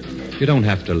 You don't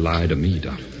have to lie to me,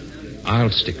 darling.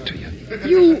 I'll stick to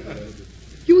you.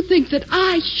 You think that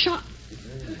I shot...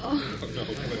 Oh.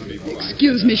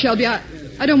 Excuse me, Shelby.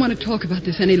 I don't want to talk about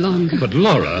this any longer. But,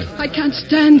 Laura... I can't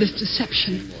stand this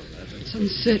deception. It's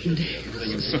uncertainty,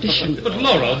 suspicion. But,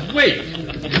 Laura, wait.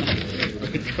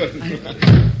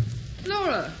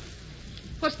 Laura,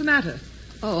 what's the matter?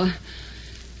 Oh, I'm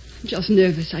just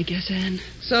nervous, I guess, Anne.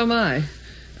 So am I.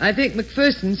 I think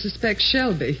McPherson suspects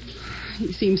Shelby.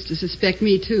 He seems to suspect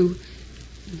me, too.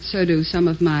 So do some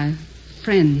of my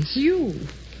friends. You?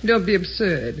 Don't be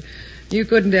absurd. You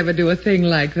couldn't ever do a thing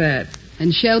like that.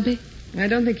 And Shelby? I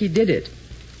don't think he did it,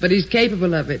 but he's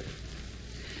capable of it.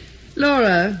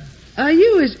 Laura, are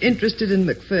you as interested in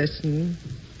McPherson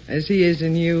as he is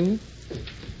in you?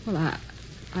 Well,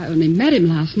 I only met him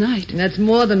last night. That's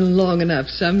more than long enough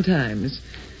sometimes.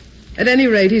 At any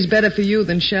rate, he's better for you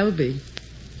than Shelby.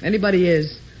 Anybody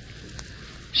is.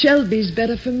 Shelby's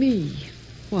better for me.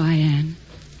 Why, Anne?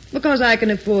 Because I can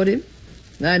afford him.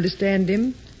 I understand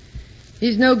him.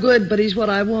 He's no good, but he's what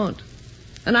I want.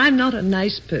 And I'm not a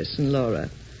nice person, Laura.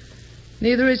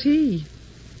 Neither is he.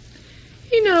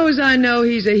 He knows I know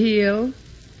he's a heel.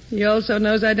 He also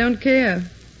knows I don't care.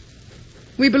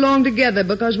 We belong together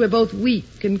because we're both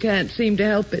weak and can't seem to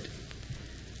help it.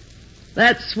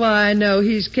 That's why I know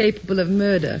he's capable of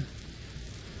murder.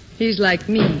 He's like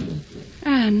me.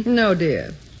 Anne? No,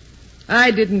 dear.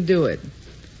 I didn't do it.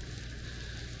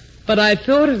 But I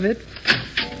thought of it.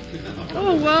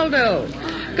 Oh, Waldo.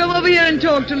 Come over here and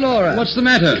talk to Laura. What's the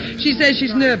matter? She says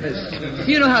she's nervous.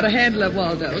 You know how to handle her,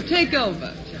 Waldo. Take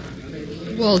over.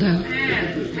 Waldo,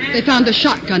 they found a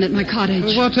shotgun at my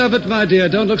cottage. What of it, my dear?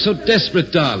 Don't look so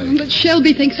desperate, darling. But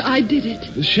Shelby thinks I did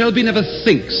it. Shelby never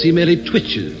thinks. He merely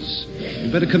twitches.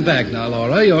 You better come back now,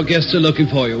 Laura. Your guests are looking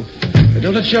for you.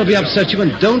 Don't let Shelby upset you,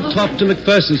 and don't talk to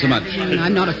McPherson so much.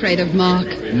 I'm not afraid of Mark.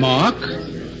 Mark?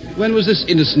 When was this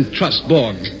innocent trust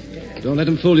born? Don't let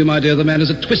him fool you, my dear. The man has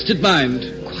a twisted mind.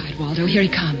 Quiet, Waldo. Here he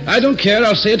comes. I don't care.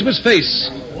 I'll say it to his face.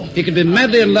 He can be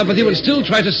madly in love with you and still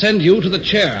try to send you to the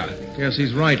chair. Yes,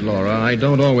 he's right, Laura. I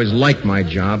don't always like my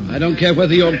job. I don't care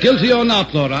whether you're guilty or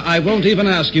not, Laura. I won't even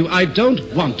ask you. I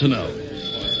don't want to know.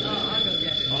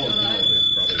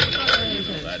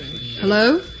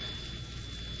 Hello?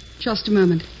 Just a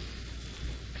moment.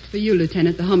 It's for you,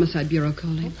 Lieutenant. The Homicide Bureau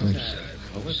calling.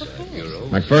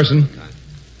 McPherson?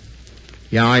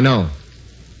 Yeah, I know.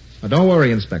 Now, don't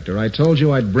worry, Inspector. I told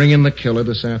you I'd bring in the killer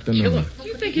this afternoon. Do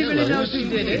you think he really knows who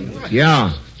did it?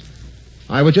 Yeah.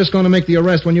 I was just going to make the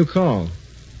arrest when you called.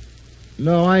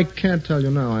 No, I can't tell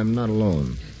you now. I'm not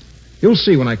alone. You'll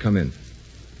see when I come in.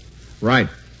 Right.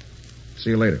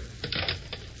 See you later.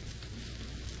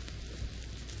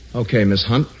 Okay, Miss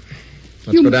Hunt.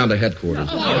 Let's go down to headquarters.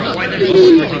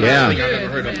 Yeah.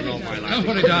 Don't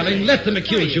worry, darling. Let them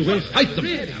accuse you. We'll fight them.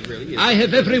 I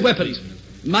have every weapon.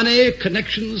 Money,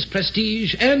 connections,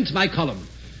 prestige, and my column.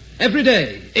 Every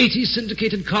day, 80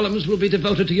 syndicated columns will be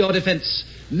devoted to your defense.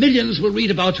 Millions will read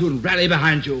about you and rally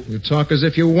behind you. You talk as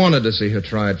if you wanted to see her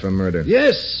tried for murder.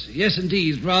 Yes,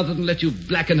 indeed, rather than let you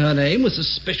blacken her name with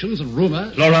suspicions and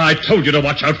rumor. Laura, I told you to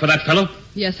watch out for that fellow.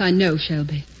 Yes, I know,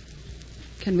 Shelby.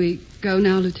 Can we go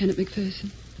now, Lieutenant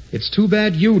McPherson? It's too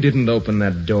bad you didn't open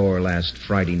that door last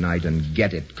Friday night and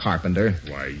get it, Carpenter.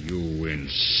 Why, you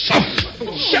insult.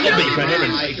 Shelby, for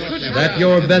heaven's sake. That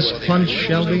your best punch,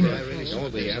 Shelby?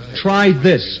 Try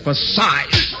this for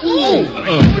size. All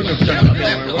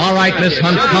right, Miss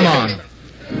Hunt, come on.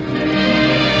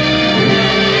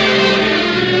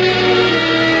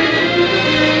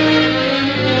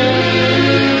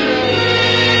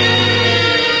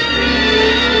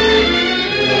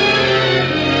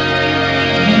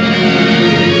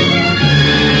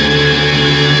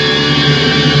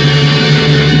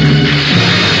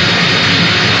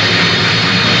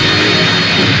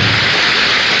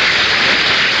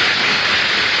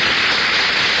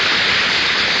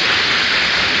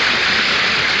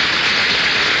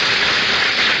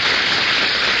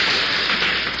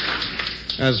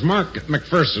 As Mark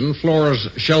McPherson floors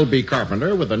Shelby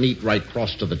Carpenter with a neat right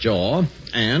cross to the jaw,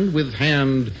 and with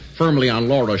hand firmly on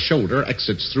Laura's shoulder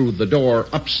exits through the door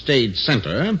upstage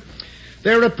center,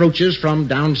 there approaches from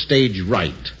downstage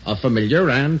right a familiar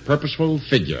and purposeful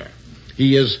figure.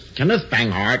 He is Kenneth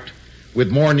Banghart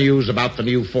with more news about the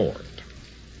new Ford.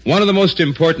 One of the most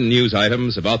important news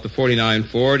items about the 49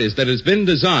 Ford is that it's been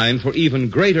designed for even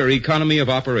greater economy of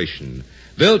operation,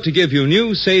 built to give you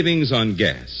new savings on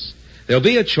gas. There'll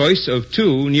be a choice of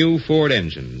two new Ford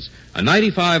engines, a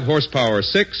 95 horsepower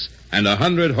 6 and a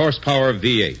 100 horsepower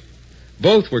V8.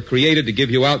 Both were created to give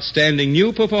you outstanding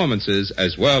new performances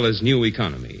as well as new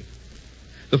economy.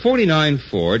 The 49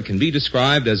 Ford can be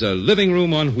described as a living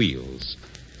room on wheels.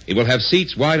 It will have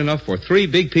seats wide enough for 3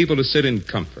 big people to sit in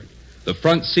comfort. The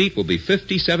front seat will be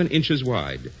 57 inches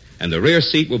wide, and the rear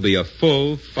seat will be a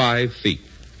full 5 feet.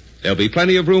 There'll be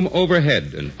plenty of room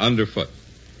overhead and underfoot.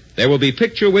 There will be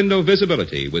picture window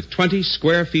visibility with 20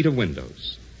 square feet of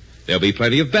windows. There'll be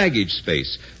plenty of baggage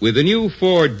space with the new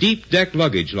Ford deep deck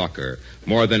luggage locker,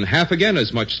 more than half again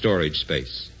as much storage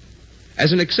space.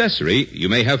 As an accessory, you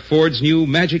may have Ford's new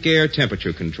Magic Air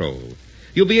temperature control.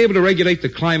 You'll be able to regulate the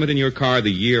climate in your car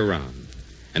the year round.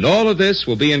 And all of this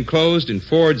will be enclosed in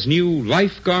Ford's new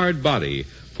Lifeguard body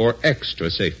for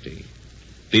extra safety.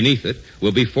 Beneath it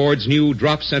will be Ford's new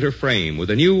drop center frame with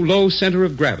a new low center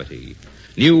of gravity,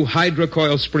 new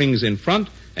hydrocoil springs in front,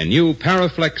 and new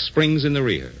Paraflex springs in the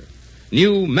rear.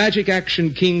 New Magic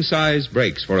Action king-size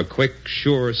brakes for a quick,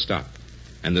 sure stop.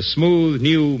 And the smooth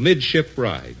new midship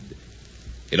ride.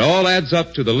 It all adds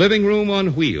up to the living room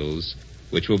on wheels,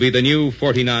 which will be the new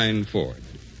 49 Ford.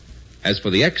 As for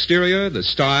the exterior, the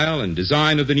style and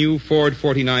design of the new Ford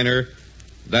 49er,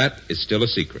 that is still a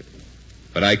secret.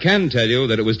 But I can tell you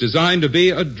that it was designed to be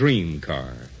a dream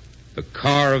car, the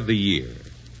car of the year.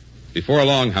 Before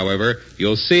long, however,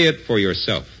 you'll see it for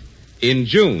yourself. In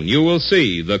June, you will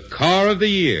see the car of the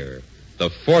year, the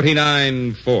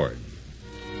 49 Ford.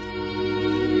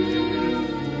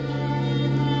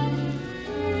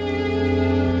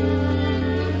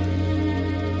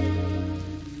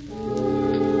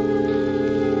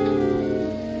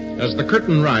 As the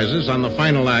curtain rises on the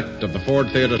final act of the Ford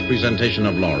Theater's presentation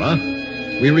of Laura,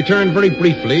 we return very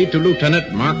briefly to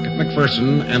Lieutenant Mark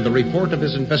McPherson and the report of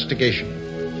his investigation.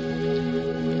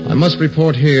 I must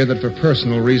report here that for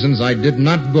personal reasons I did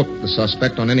not book the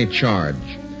suspect on any charge.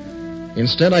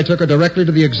 Instead, I took her directly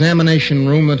to the examination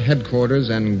room at headquarters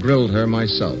and grilled her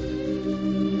myself.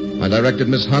 I directed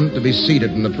Miss Hunt to be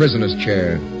seated in the prisoner's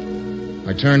chair.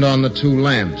 I turned on the 2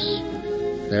 lamps.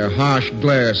 Their harsh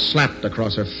glare slapped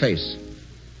across her face.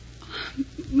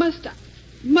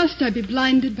 Must I be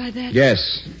blinded by that?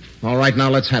 Yes. All right, now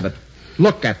let's have it.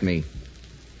 Look at me.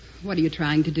 What are you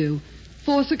trying to do?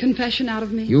 Force a confession out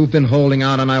of me? You've been holding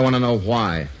out, and I want to know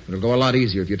why. It'll go a lot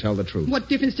easier if you tell the truth. What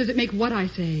difference does it make what I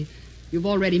say? You've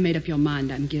already made up your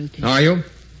mind I'm guilty. Are you?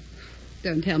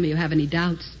 Don't tell me you have any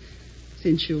doubts,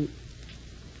 since you...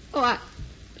 Oh,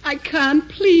 I can't,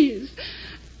 please.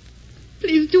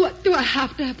 Please, do I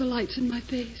have to have the lights in my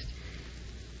face?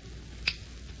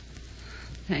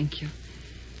 Thank you.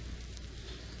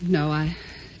 No, I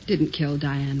didn't kill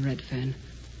Diane Redfern.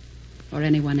 Or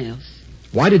anyone else.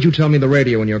 Why did you tell me the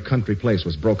radio in your country place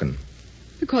was broken?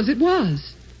 Because it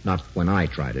was. Not when I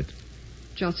tried it.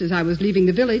 Just as I was leaving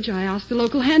the village, I asked the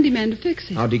local handyman to fix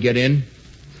it. How'd he get in?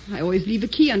 I always leave a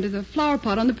key under the flower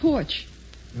pot on the porch.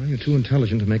 Well, you're too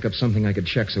intelligent to make up something I could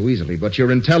check so easily, but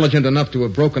you're intelligent enough to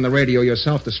have broken the radio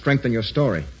yourself to strengthen your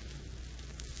story.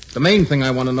 The main thing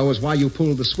I want to know is why you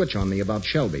pulled the switch on me about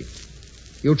Shelby.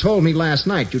 You told me last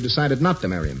night you decided not to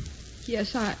marry him.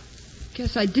 Yes, I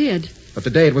guess I did. But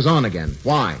today it was on again.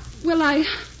 Why? Well, I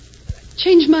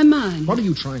changed my mind. What are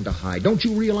you trying to hide? Don't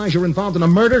you realize you're involved in a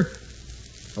murder?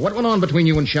 Now, what went on between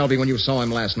you and Shelby when you saw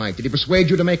him last night? Did he persuade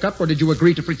you to make up, or did you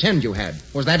agree to pretend you had?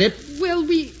 Was that it? Well,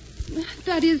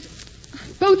 that is,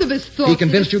 both of us thought... He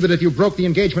convinced you that if you broke the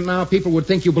engagement now, people would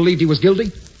think you believed he was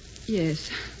guilty?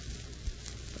 Yes.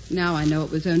 But now I know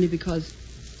it was only because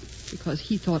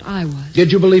he thought I was.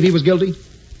 Did you believe he was guilty?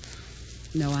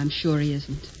 No, I'm sure he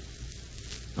isn't.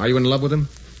 Are you in love with him?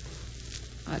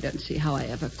 I don't see how I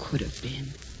ever could have been.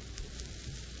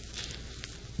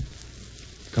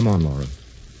 Come on, Laura.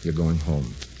 You're going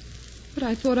home. But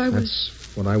I thought I was...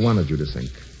 That's what I wanted you to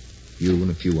think. You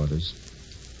and a few others.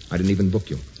 I didn't even book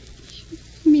you.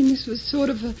 You mean this was sort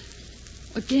of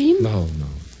a game? No.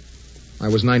 I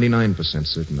was 99%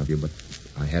 certain of you, but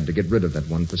I had to get rid of that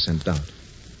 1% doubt.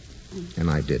 And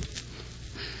I did.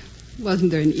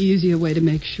 Wasn't there an easier way to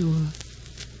make sure?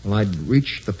 Well, I'd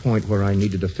reached the point where I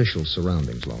needed official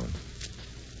surroundings, Laura.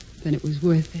 Then it was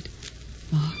worth it,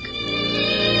 Mark.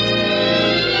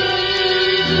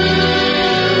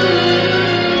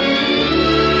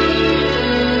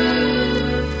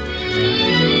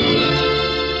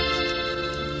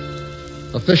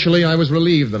 Officially, I was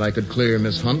relieved that I could clear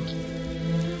Miss Hunt.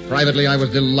 Privately, I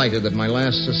was delighted that my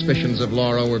last suspicions of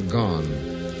Laura were gone.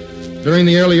 During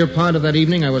the earlier part of that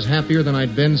evening, I was happier than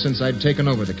I'd been since I'd taken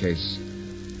over the case.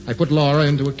 I put Laura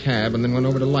into a cab and then went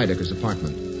over to Lydeker's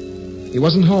apartment. He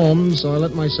wasn't home, so I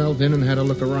let myself in and had a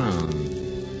look around.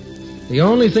 The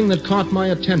only thing that caught my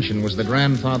attention was the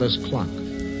grandfather's clock.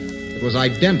 It was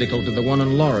identical to the one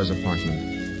in Laura's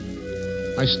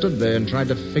apartment. I stood there and tried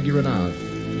to figure it out.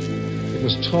 It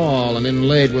was tall and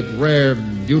inlaid with rare,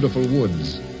 beautiful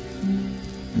woods.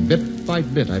 And bit by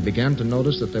bit, I began to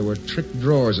notice that there were trick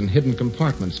drawers and hidden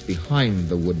compartments behind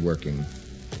the woodworking.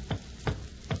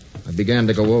 I began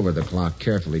to go over the clock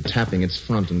carefully, tapping its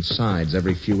front and sides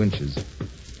every few inches.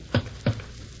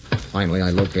 Finally, I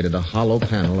located a hollow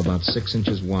panel about 6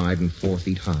 inches wide and 4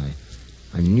 feet high.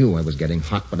 I knew I was getting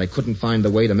hot, but I couldn't find the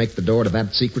way to make the door to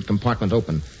that secret compartment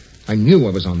open. I knew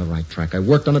I was on the right track. I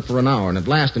worked on it for an hour, and at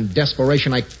last, in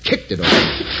desperation, I kicked it open.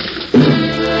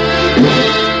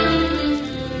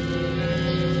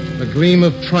 The gleam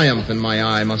of triumph in my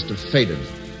eye must have faded.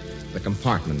 The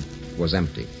compartment was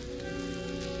empty.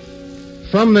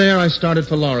 From there, I started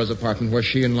for Laura's apartment, where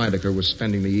she and Lydeker were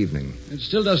spending the evening. It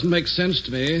still doesn't make sense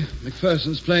to me.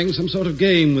 McPherson's playing some sort of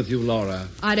game with you, Laura.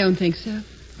 I don't think so.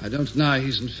 I don't deny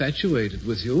he's infatuated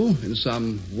with you in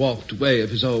some warped way of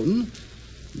his own,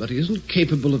 but he isn't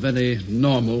capable of any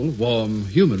normal, warm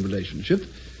human relationship.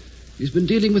 He's been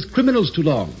dealing with criminals too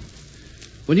long.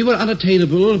 When you were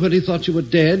unattainable, when he thought you were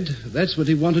dead, that's when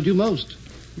he wanted you most.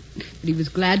 But he was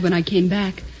glad when I came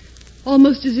back,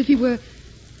 almost as if he were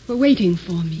waiting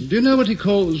for me. Do you know what he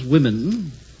calls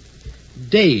women?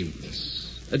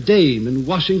 Dames. A dame in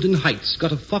Washington Heights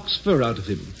got a fox fur out of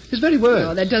him. His very words.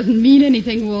 Oh, that doesn't mean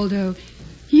anything, Waldo.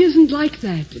 He isn't like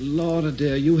that. Laura,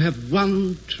 dear, you have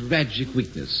one tragic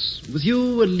weakness. With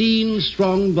you, a lean,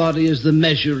 strong body is the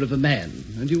measure of a man,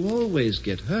 and you always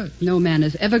get hurt. No man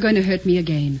is ever going to hurt me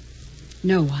again.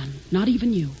 No one, not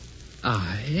even you.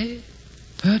 I?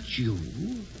 Hurt you?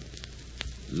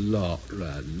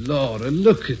 Laura,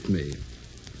 look at me.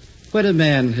 When a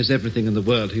man has everything in the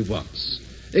world he wants,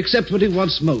 except what he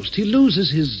wants most, he loses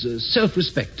his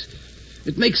self-respect.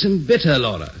 It makes him bitter,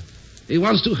 Laura. He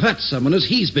wants to hurt someone as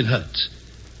he's been hurt.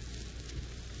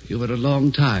 You were a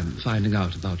long time finding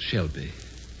out about Shelby.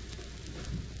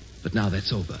 But now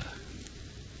that's over.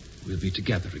 We'll be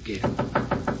together again.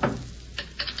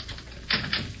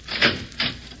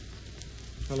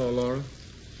 Hello, Laura.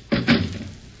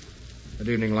 Good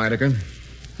evening, Lydeker.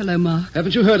 Hello, Mark.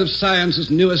 Haven't you heard of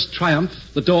science's newest triumph,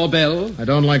 the doorbell? I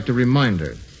don't like to remind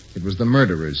her. It was the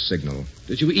murderer's signal.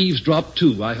 Did you eavesdrop,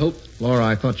 too, I hope? Laura,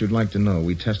 I thought you'd like to know.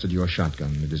 We tested your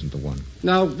shotgun. It isn't the one.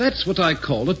 Now, that's what I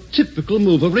call a typical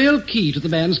move, a real key to the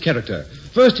man's character.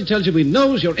 First he tells you he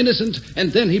knows you're innocent,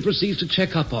 and then he proceeds to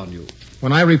check up on you.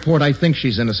 When I report I think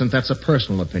she's innocent, that's a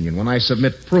personal opinion. When I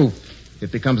submit proof,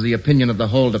 it becomes the opinion of the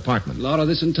whole department. Laura,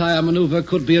 this entire maneuver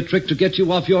could be a trick to get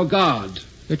you off your guard.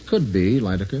 It could be,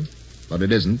 Lydeker, but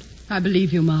it isn't. I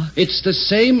believe you, Mark. It's the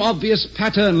same obvious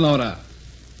pattern, Laura.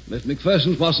 If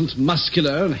McPherson wasn't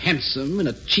muscular and handsome in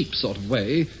a cheap sort of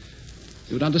way,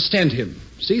 you would understand him,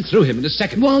 see through him in a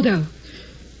second. Waldo,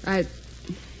 I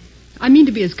I mean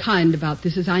to be as kind about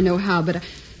this as I know how, but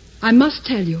I must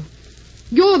tell you,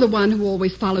 you're the one who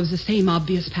always follows the same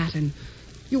obvious pattern.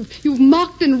 You've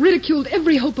mocked and ridiculed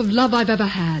every hope of love I've ever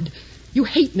had. You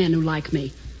hate men who like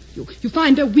me. You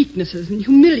find their weaknesses and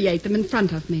humiliate them in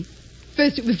front of me.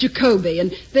 First it was Jacoby,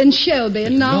 and then Shelby,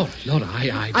 and now... Laura,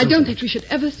 I don't think we should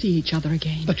ever see each other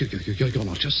again. But you're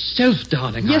not yourself,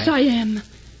 darling. Yes, I am.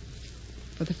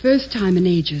 For the first time in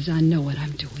ages, I know what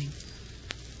I'm doing.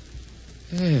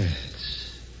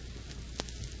 Yes.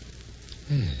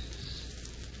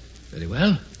 Very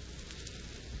well.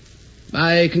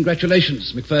 My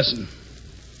congratulations, McPherson.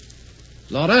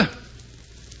 Laura,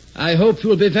 I hope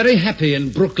you'll be very happy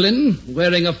in Brooklyn,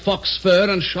 wearing a fox fur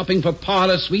and shopping for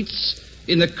parlor suites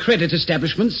in the credit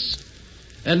establishments,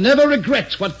 and never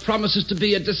regret what promises to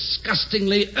be a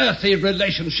disgustingly earthy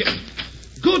relationship.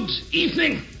 Good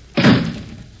evening.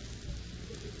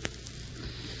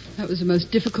 That was the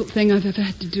most difficult thing I've ever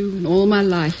had to do in all my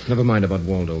life. Never mind about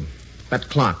Waldo. That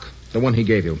clock, the one he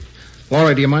gave you.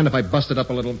 Laura, do you mind if I bust it up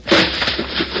a little?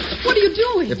 What are you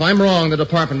doing? If I'm wrong, the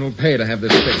department will pay to have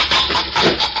this fixed.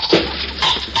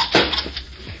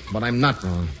 But I'm not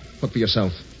wrong. Look for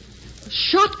yourself. A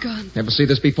shotgun? Ever see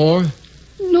this before?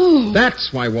 No.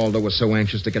 That's why Waldo was so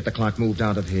anxious to get the clock moved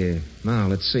out of here. Now,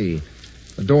 let's see.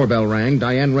 The doorbell rang.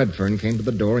 Diane Redfern came to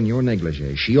the door in your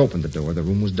negligee. She opened the door. The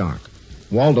room was dark.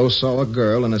 Waldo saw a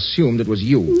girl and assumed it was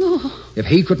you. No. If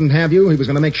he couldn't have you, he was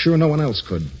going to make sure no one else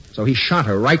could. So he shot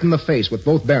her right in the face with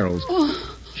both barrels.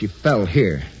 Oh. She fell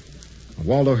here.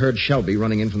 Waldo heard Shelby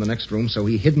running in from the next room, so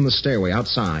he hid in the stairway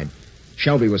outside.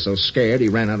 Shelby was so scared he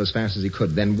ran out as fast as he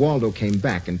could. Then Waldo came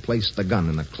back and placed the gun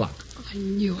in the clock. I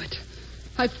knew it.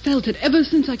 I felt it ever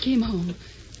since I came home.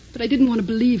 But I didn't want to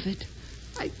believe it.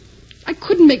 I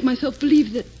couldn't make myself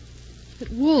believe that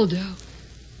Waldo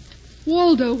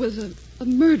was a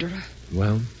murderer.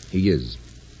 Well, he is.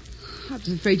 I was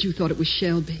afraid you thought it was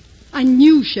Shelby. I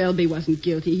knew Shelby wasn't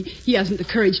guilty. He hasn't the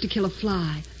courage to kill a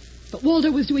fly. But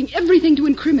Waldo was doing everything to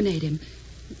incriminate him.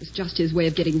 It was just his way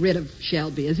of getting rid of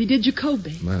Shelby, as he did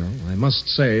Jacoby. Well, I must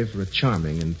say, for a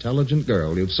charming, intelligent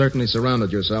girl, you've certainly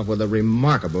surrounded yourself with a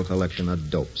remarkable collection of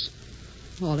dopes.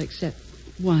 All except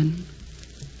one.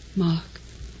 Mark.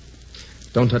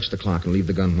 Don't touch the clock and leave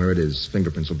the gun where it is.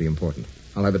 Fingerprints will be important.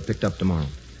 I'll have it picked up tomorrow.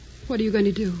 What are you going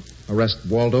to do? Arrest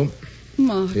Waldo.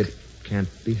 Mark. It can't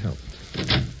be helped.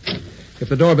 If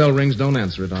the doorbell rings, don't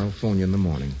answer it. I'll phone you in the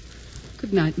morning.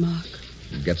 Good night, Mark.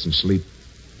 Get some sleep.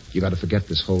 You got to forget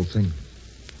this whole thing.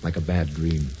 Like a bad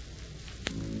dream.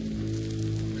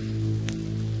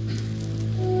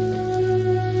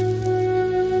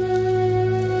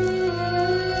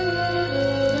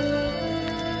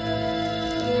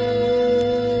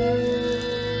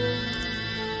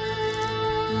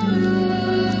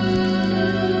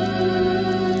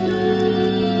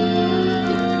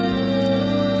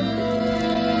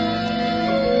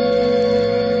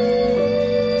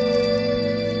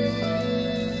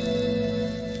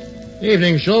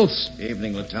 Evening, Schultz.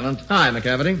 Evening, Lieutenant. Hi,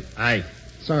 McCavity. Hi.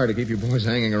 Sorry to keep you boys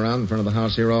hanging around in front of the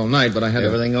house here all night, but I had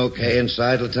Everything okay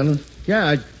inside, Lieutenant?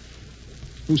 Yeah,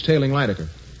 Who's tailing Lydecker?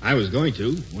 I was going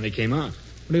to when he came out.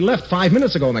 But he left 5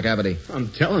 minutes ago, McCavity. I'm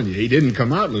telling you, he didn't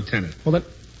come out, Lieutenant. Well, then...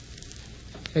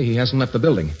 Hey, he hasn't left the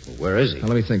building. Well, where is he? Now,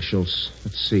 let me think, Schultz.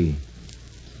 Let's see.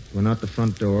 Went out the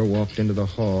front door, walked into the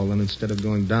hall, and instead of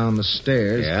going down the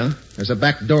stairs... Yeah? There's a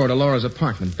back door to Laura's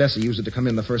apartment. Bessie used it to come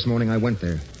in the first morning I went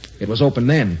there. It was open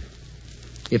then.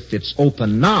 If it's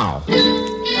open now...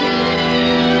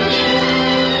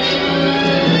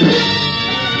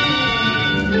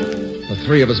 The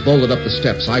three of us bolted up the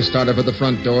steps. I started for the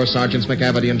front door, Sergeants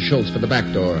McCavity and Schultz for the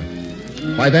back door.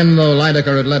 By then, though,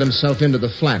 Lydecker had let himself into the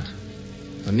flat.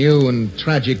 A new and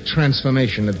tragic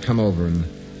transformation had come over him.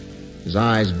 His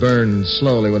eyes burned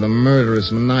slowly with a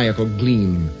murderous, maniacal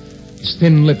gleam. His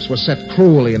thin lips were set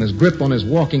cruelly, and his grip on his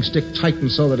walking stick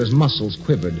tightened so that his muscles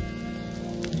quivered.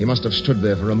 He must have stood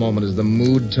there for a moment as the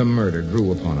mood to murder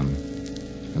grew upon him.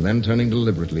 And then, turning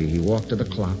deliberately, he walked to the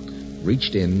clock,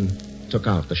 reached in, took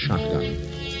out the shotgun.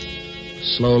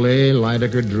 Slowly,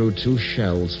 Lydecker drew 2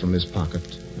 shells from his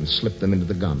pocket and slipped them into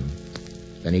the gun.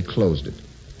 Then he closed it.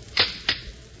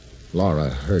 Laura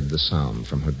heard the sound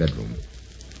from her bedroom.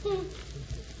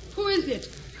 Who is it?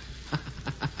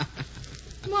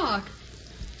 Mark,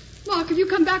 have you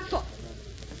come back for...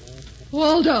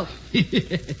 Waldo.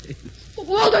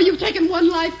 Waldo, you've taken one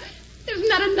life. Isn't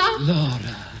that enough?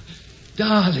 Laura,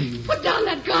 darling. Put down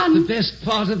that gun. The best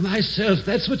part of myself,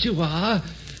 that's what you are.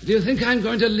 Do you think I'm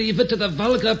going to leave it to the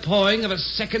vulgar pawing of a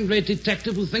second-rate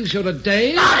detective who thinks you're a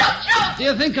dame? No, don't shoot! Do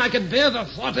you think I could bear the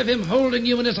thought of him holding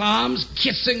you in his arms,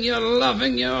 kissing you,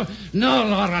 loving you? No,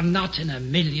 Laura, not in a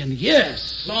million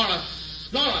years. Laura,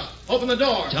 open the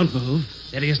door. Don't move.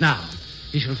 There he is now.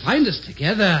 He shall find us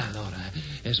together, Laura,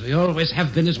 as we always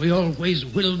have been, as we always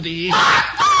will be.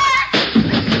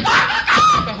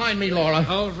 Behind me, Laura.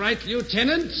 All right,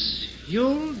 Lieutenant.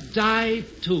 You'll die,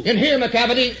 too. In here,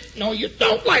 McCavity. No, you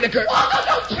don't, Lydecker. Oh,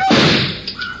 don't shoot!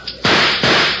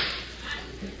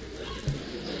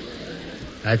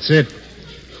 That's it.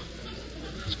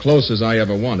 As close as I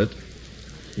ever wanted.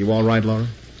 You all right, Laura?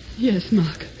 Yes,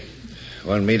 Mark.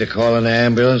 Want me to call an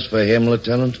ambulance for him,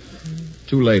 Lieutenant?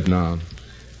 Too late now.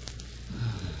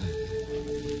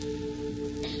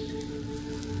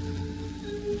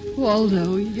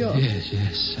 Waldo, you're...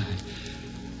 Yes.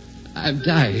 I'm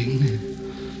dying.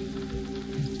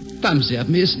 Bumsy up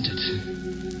me, isn't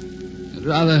it?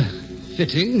 Rather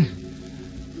fitting.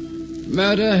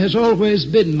 Murder has always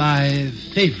been my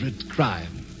favorite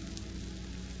crime.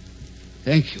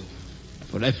 Thank you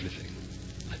for everything,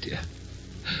 my dear.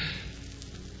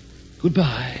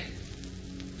 Goodbye,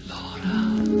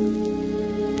 Laura.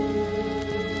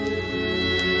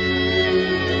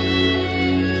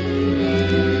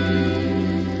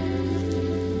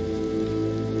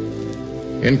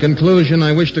 In conclusion,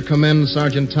 I wish to commend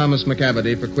Sergeant Thomas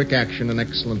McCavity for quick action and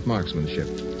excellent marksmanship.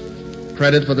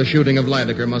 Credit for the shooting of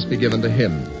Lydecker must be given to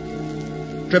him.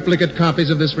 Triplicate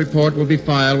copies of this report will be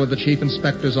filed with the Chief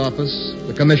Inspector's office,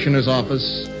 the Commissioner's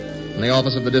office, and the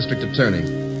office of the District Attorney.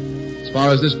 As far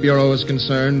as this bureau is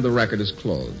concerned, the record is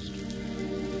closed.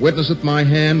 Witness at my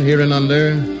hand,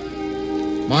 hereindunder,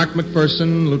 Mark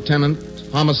McPherson, Lieutenant,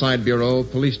 Homicide Bureau,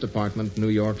 Police Department, New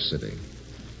York City.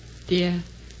 Dear,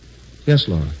 Yes,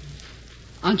 Laura.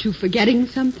 aren't you forgetting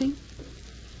something?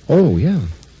 Oh, yeah.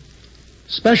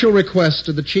 Special request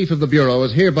to the Chief of the Bureau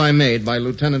is hereby made by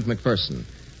Lieutenant McPherson.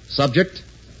 Subject,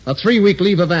 a 3-week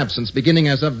leave of absence beginning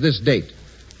as of this date.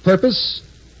 Purpose,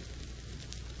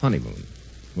 honeymoon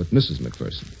with Mrs.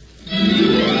 McPherson.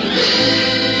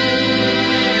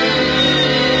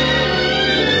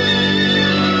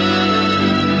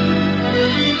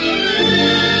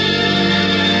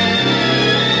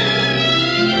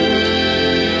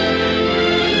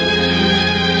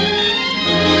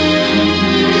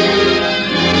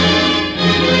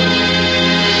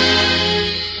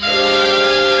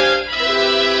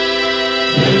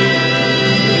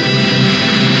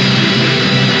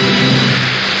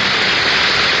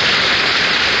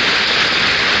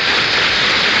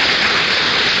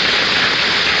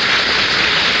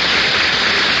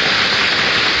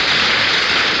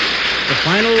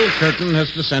 Curtain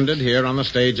has descended here on the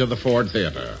stage of the Ford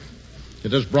Theater.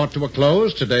 It has brought to a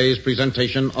close today's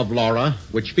presentation of Laura,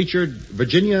 which featured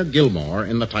Virginia Gilmore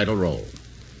in the title role.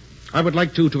 I would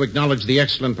like to acknowledge the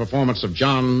excellent performance of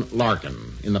John Larkin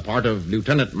in the part of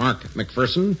Lieutenant Mark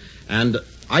McPherson and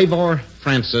Ivor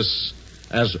Francis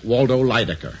as Waldo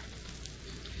Lydecker.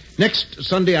 Next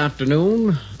Sunday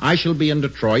afternoon, I shall be in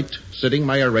Detroit, sitting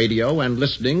by a radio and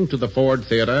listening to the Ford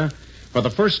Theater for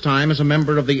the first time as a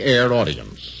member of the air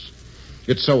audience.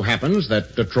 It so happens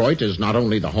that Detroit is not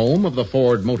only the home of the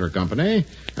Ford Motor Company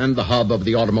and the hub of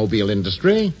the automobile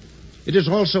industry, it is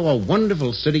also a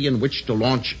wonderful city in which to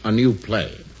launch a new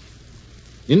play.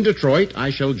 In Detroit, I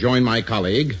shall join my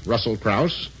colleague, Russell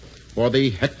Krauss, for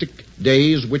the hectic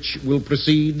days which will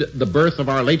precede the birth of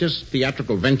our latest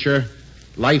theatrical venture,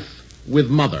 Life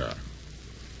with Mother.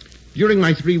 During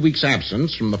my 3 weeks'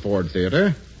 absence from the Ford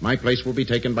Theater, my place will be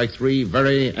taken by 3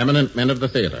 very eminent men of the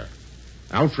theater,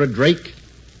 Alfred Drake,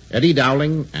 Eddie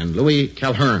Dowling, and Louis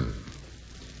Calhern.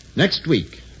 Next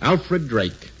week, Alfred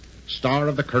Drake, star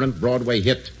of the current Broadway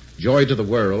hit Joy to the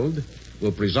World,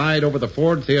 will preside over the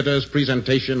Ford Theater's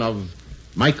presentation of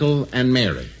Michael and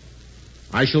Mary.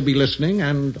 I shall be listening,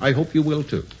 and I hope you will,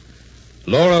 too.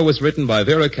 Laura was written by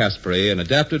Vera Caspary and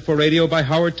adapted for radio by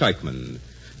Howard Teichman.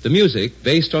 The music,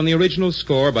 based on the original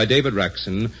score by David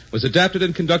Raxon, was adapted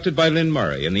and conducted by Lynn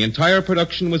Murray, and the entire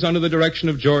production was under the direction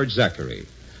of George Zachary.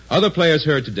 Other players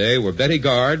heard today were Betty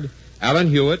Gard, Alan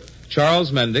Hewitt,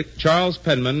 Charles Mendick, Charles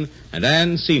Penman, and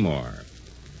Ann Seymour.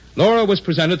 Laura was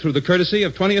presented through the courtesy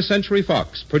of 20th Century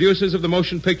Fox, producers of the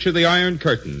motion picture The Iron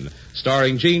Curtain,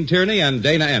 starring Gene Tierney and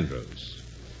Dana Andrews.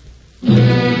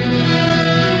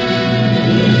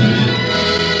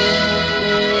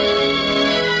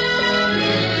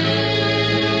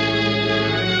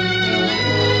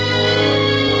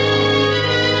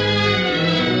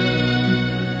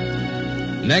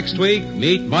 Next week,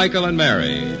 meet Michael and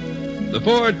Mary. The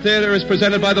Ford Theater is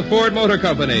presented by the Ford Motor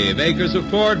Company, makers of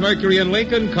Ford, Mercury, and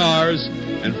Lincoln cars,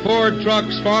 and Ford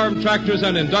trucks, farm tractors,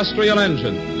 and industrial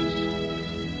engines.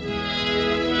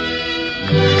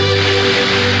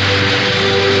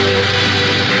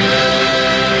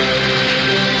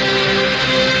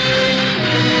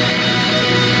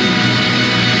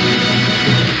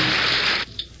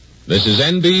 This is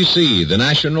NBC, the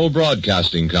National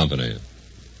Broadcasting Company.